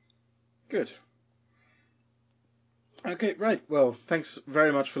 Good. Okay, right. Well, thanks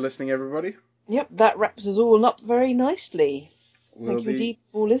very much for listening, everybody. Yep, that wraps us all up very nicely. Thank you indeed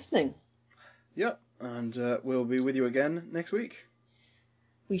for listening. Yep, and we'll be with you again next week.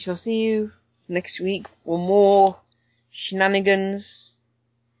 We shall see you next week for more shenanigans,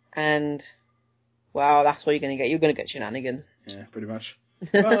 and wow, that's what you're going to get. You're going to get shenanigans. Yeah, pretty much.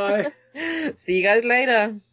 Bye! See you guys later.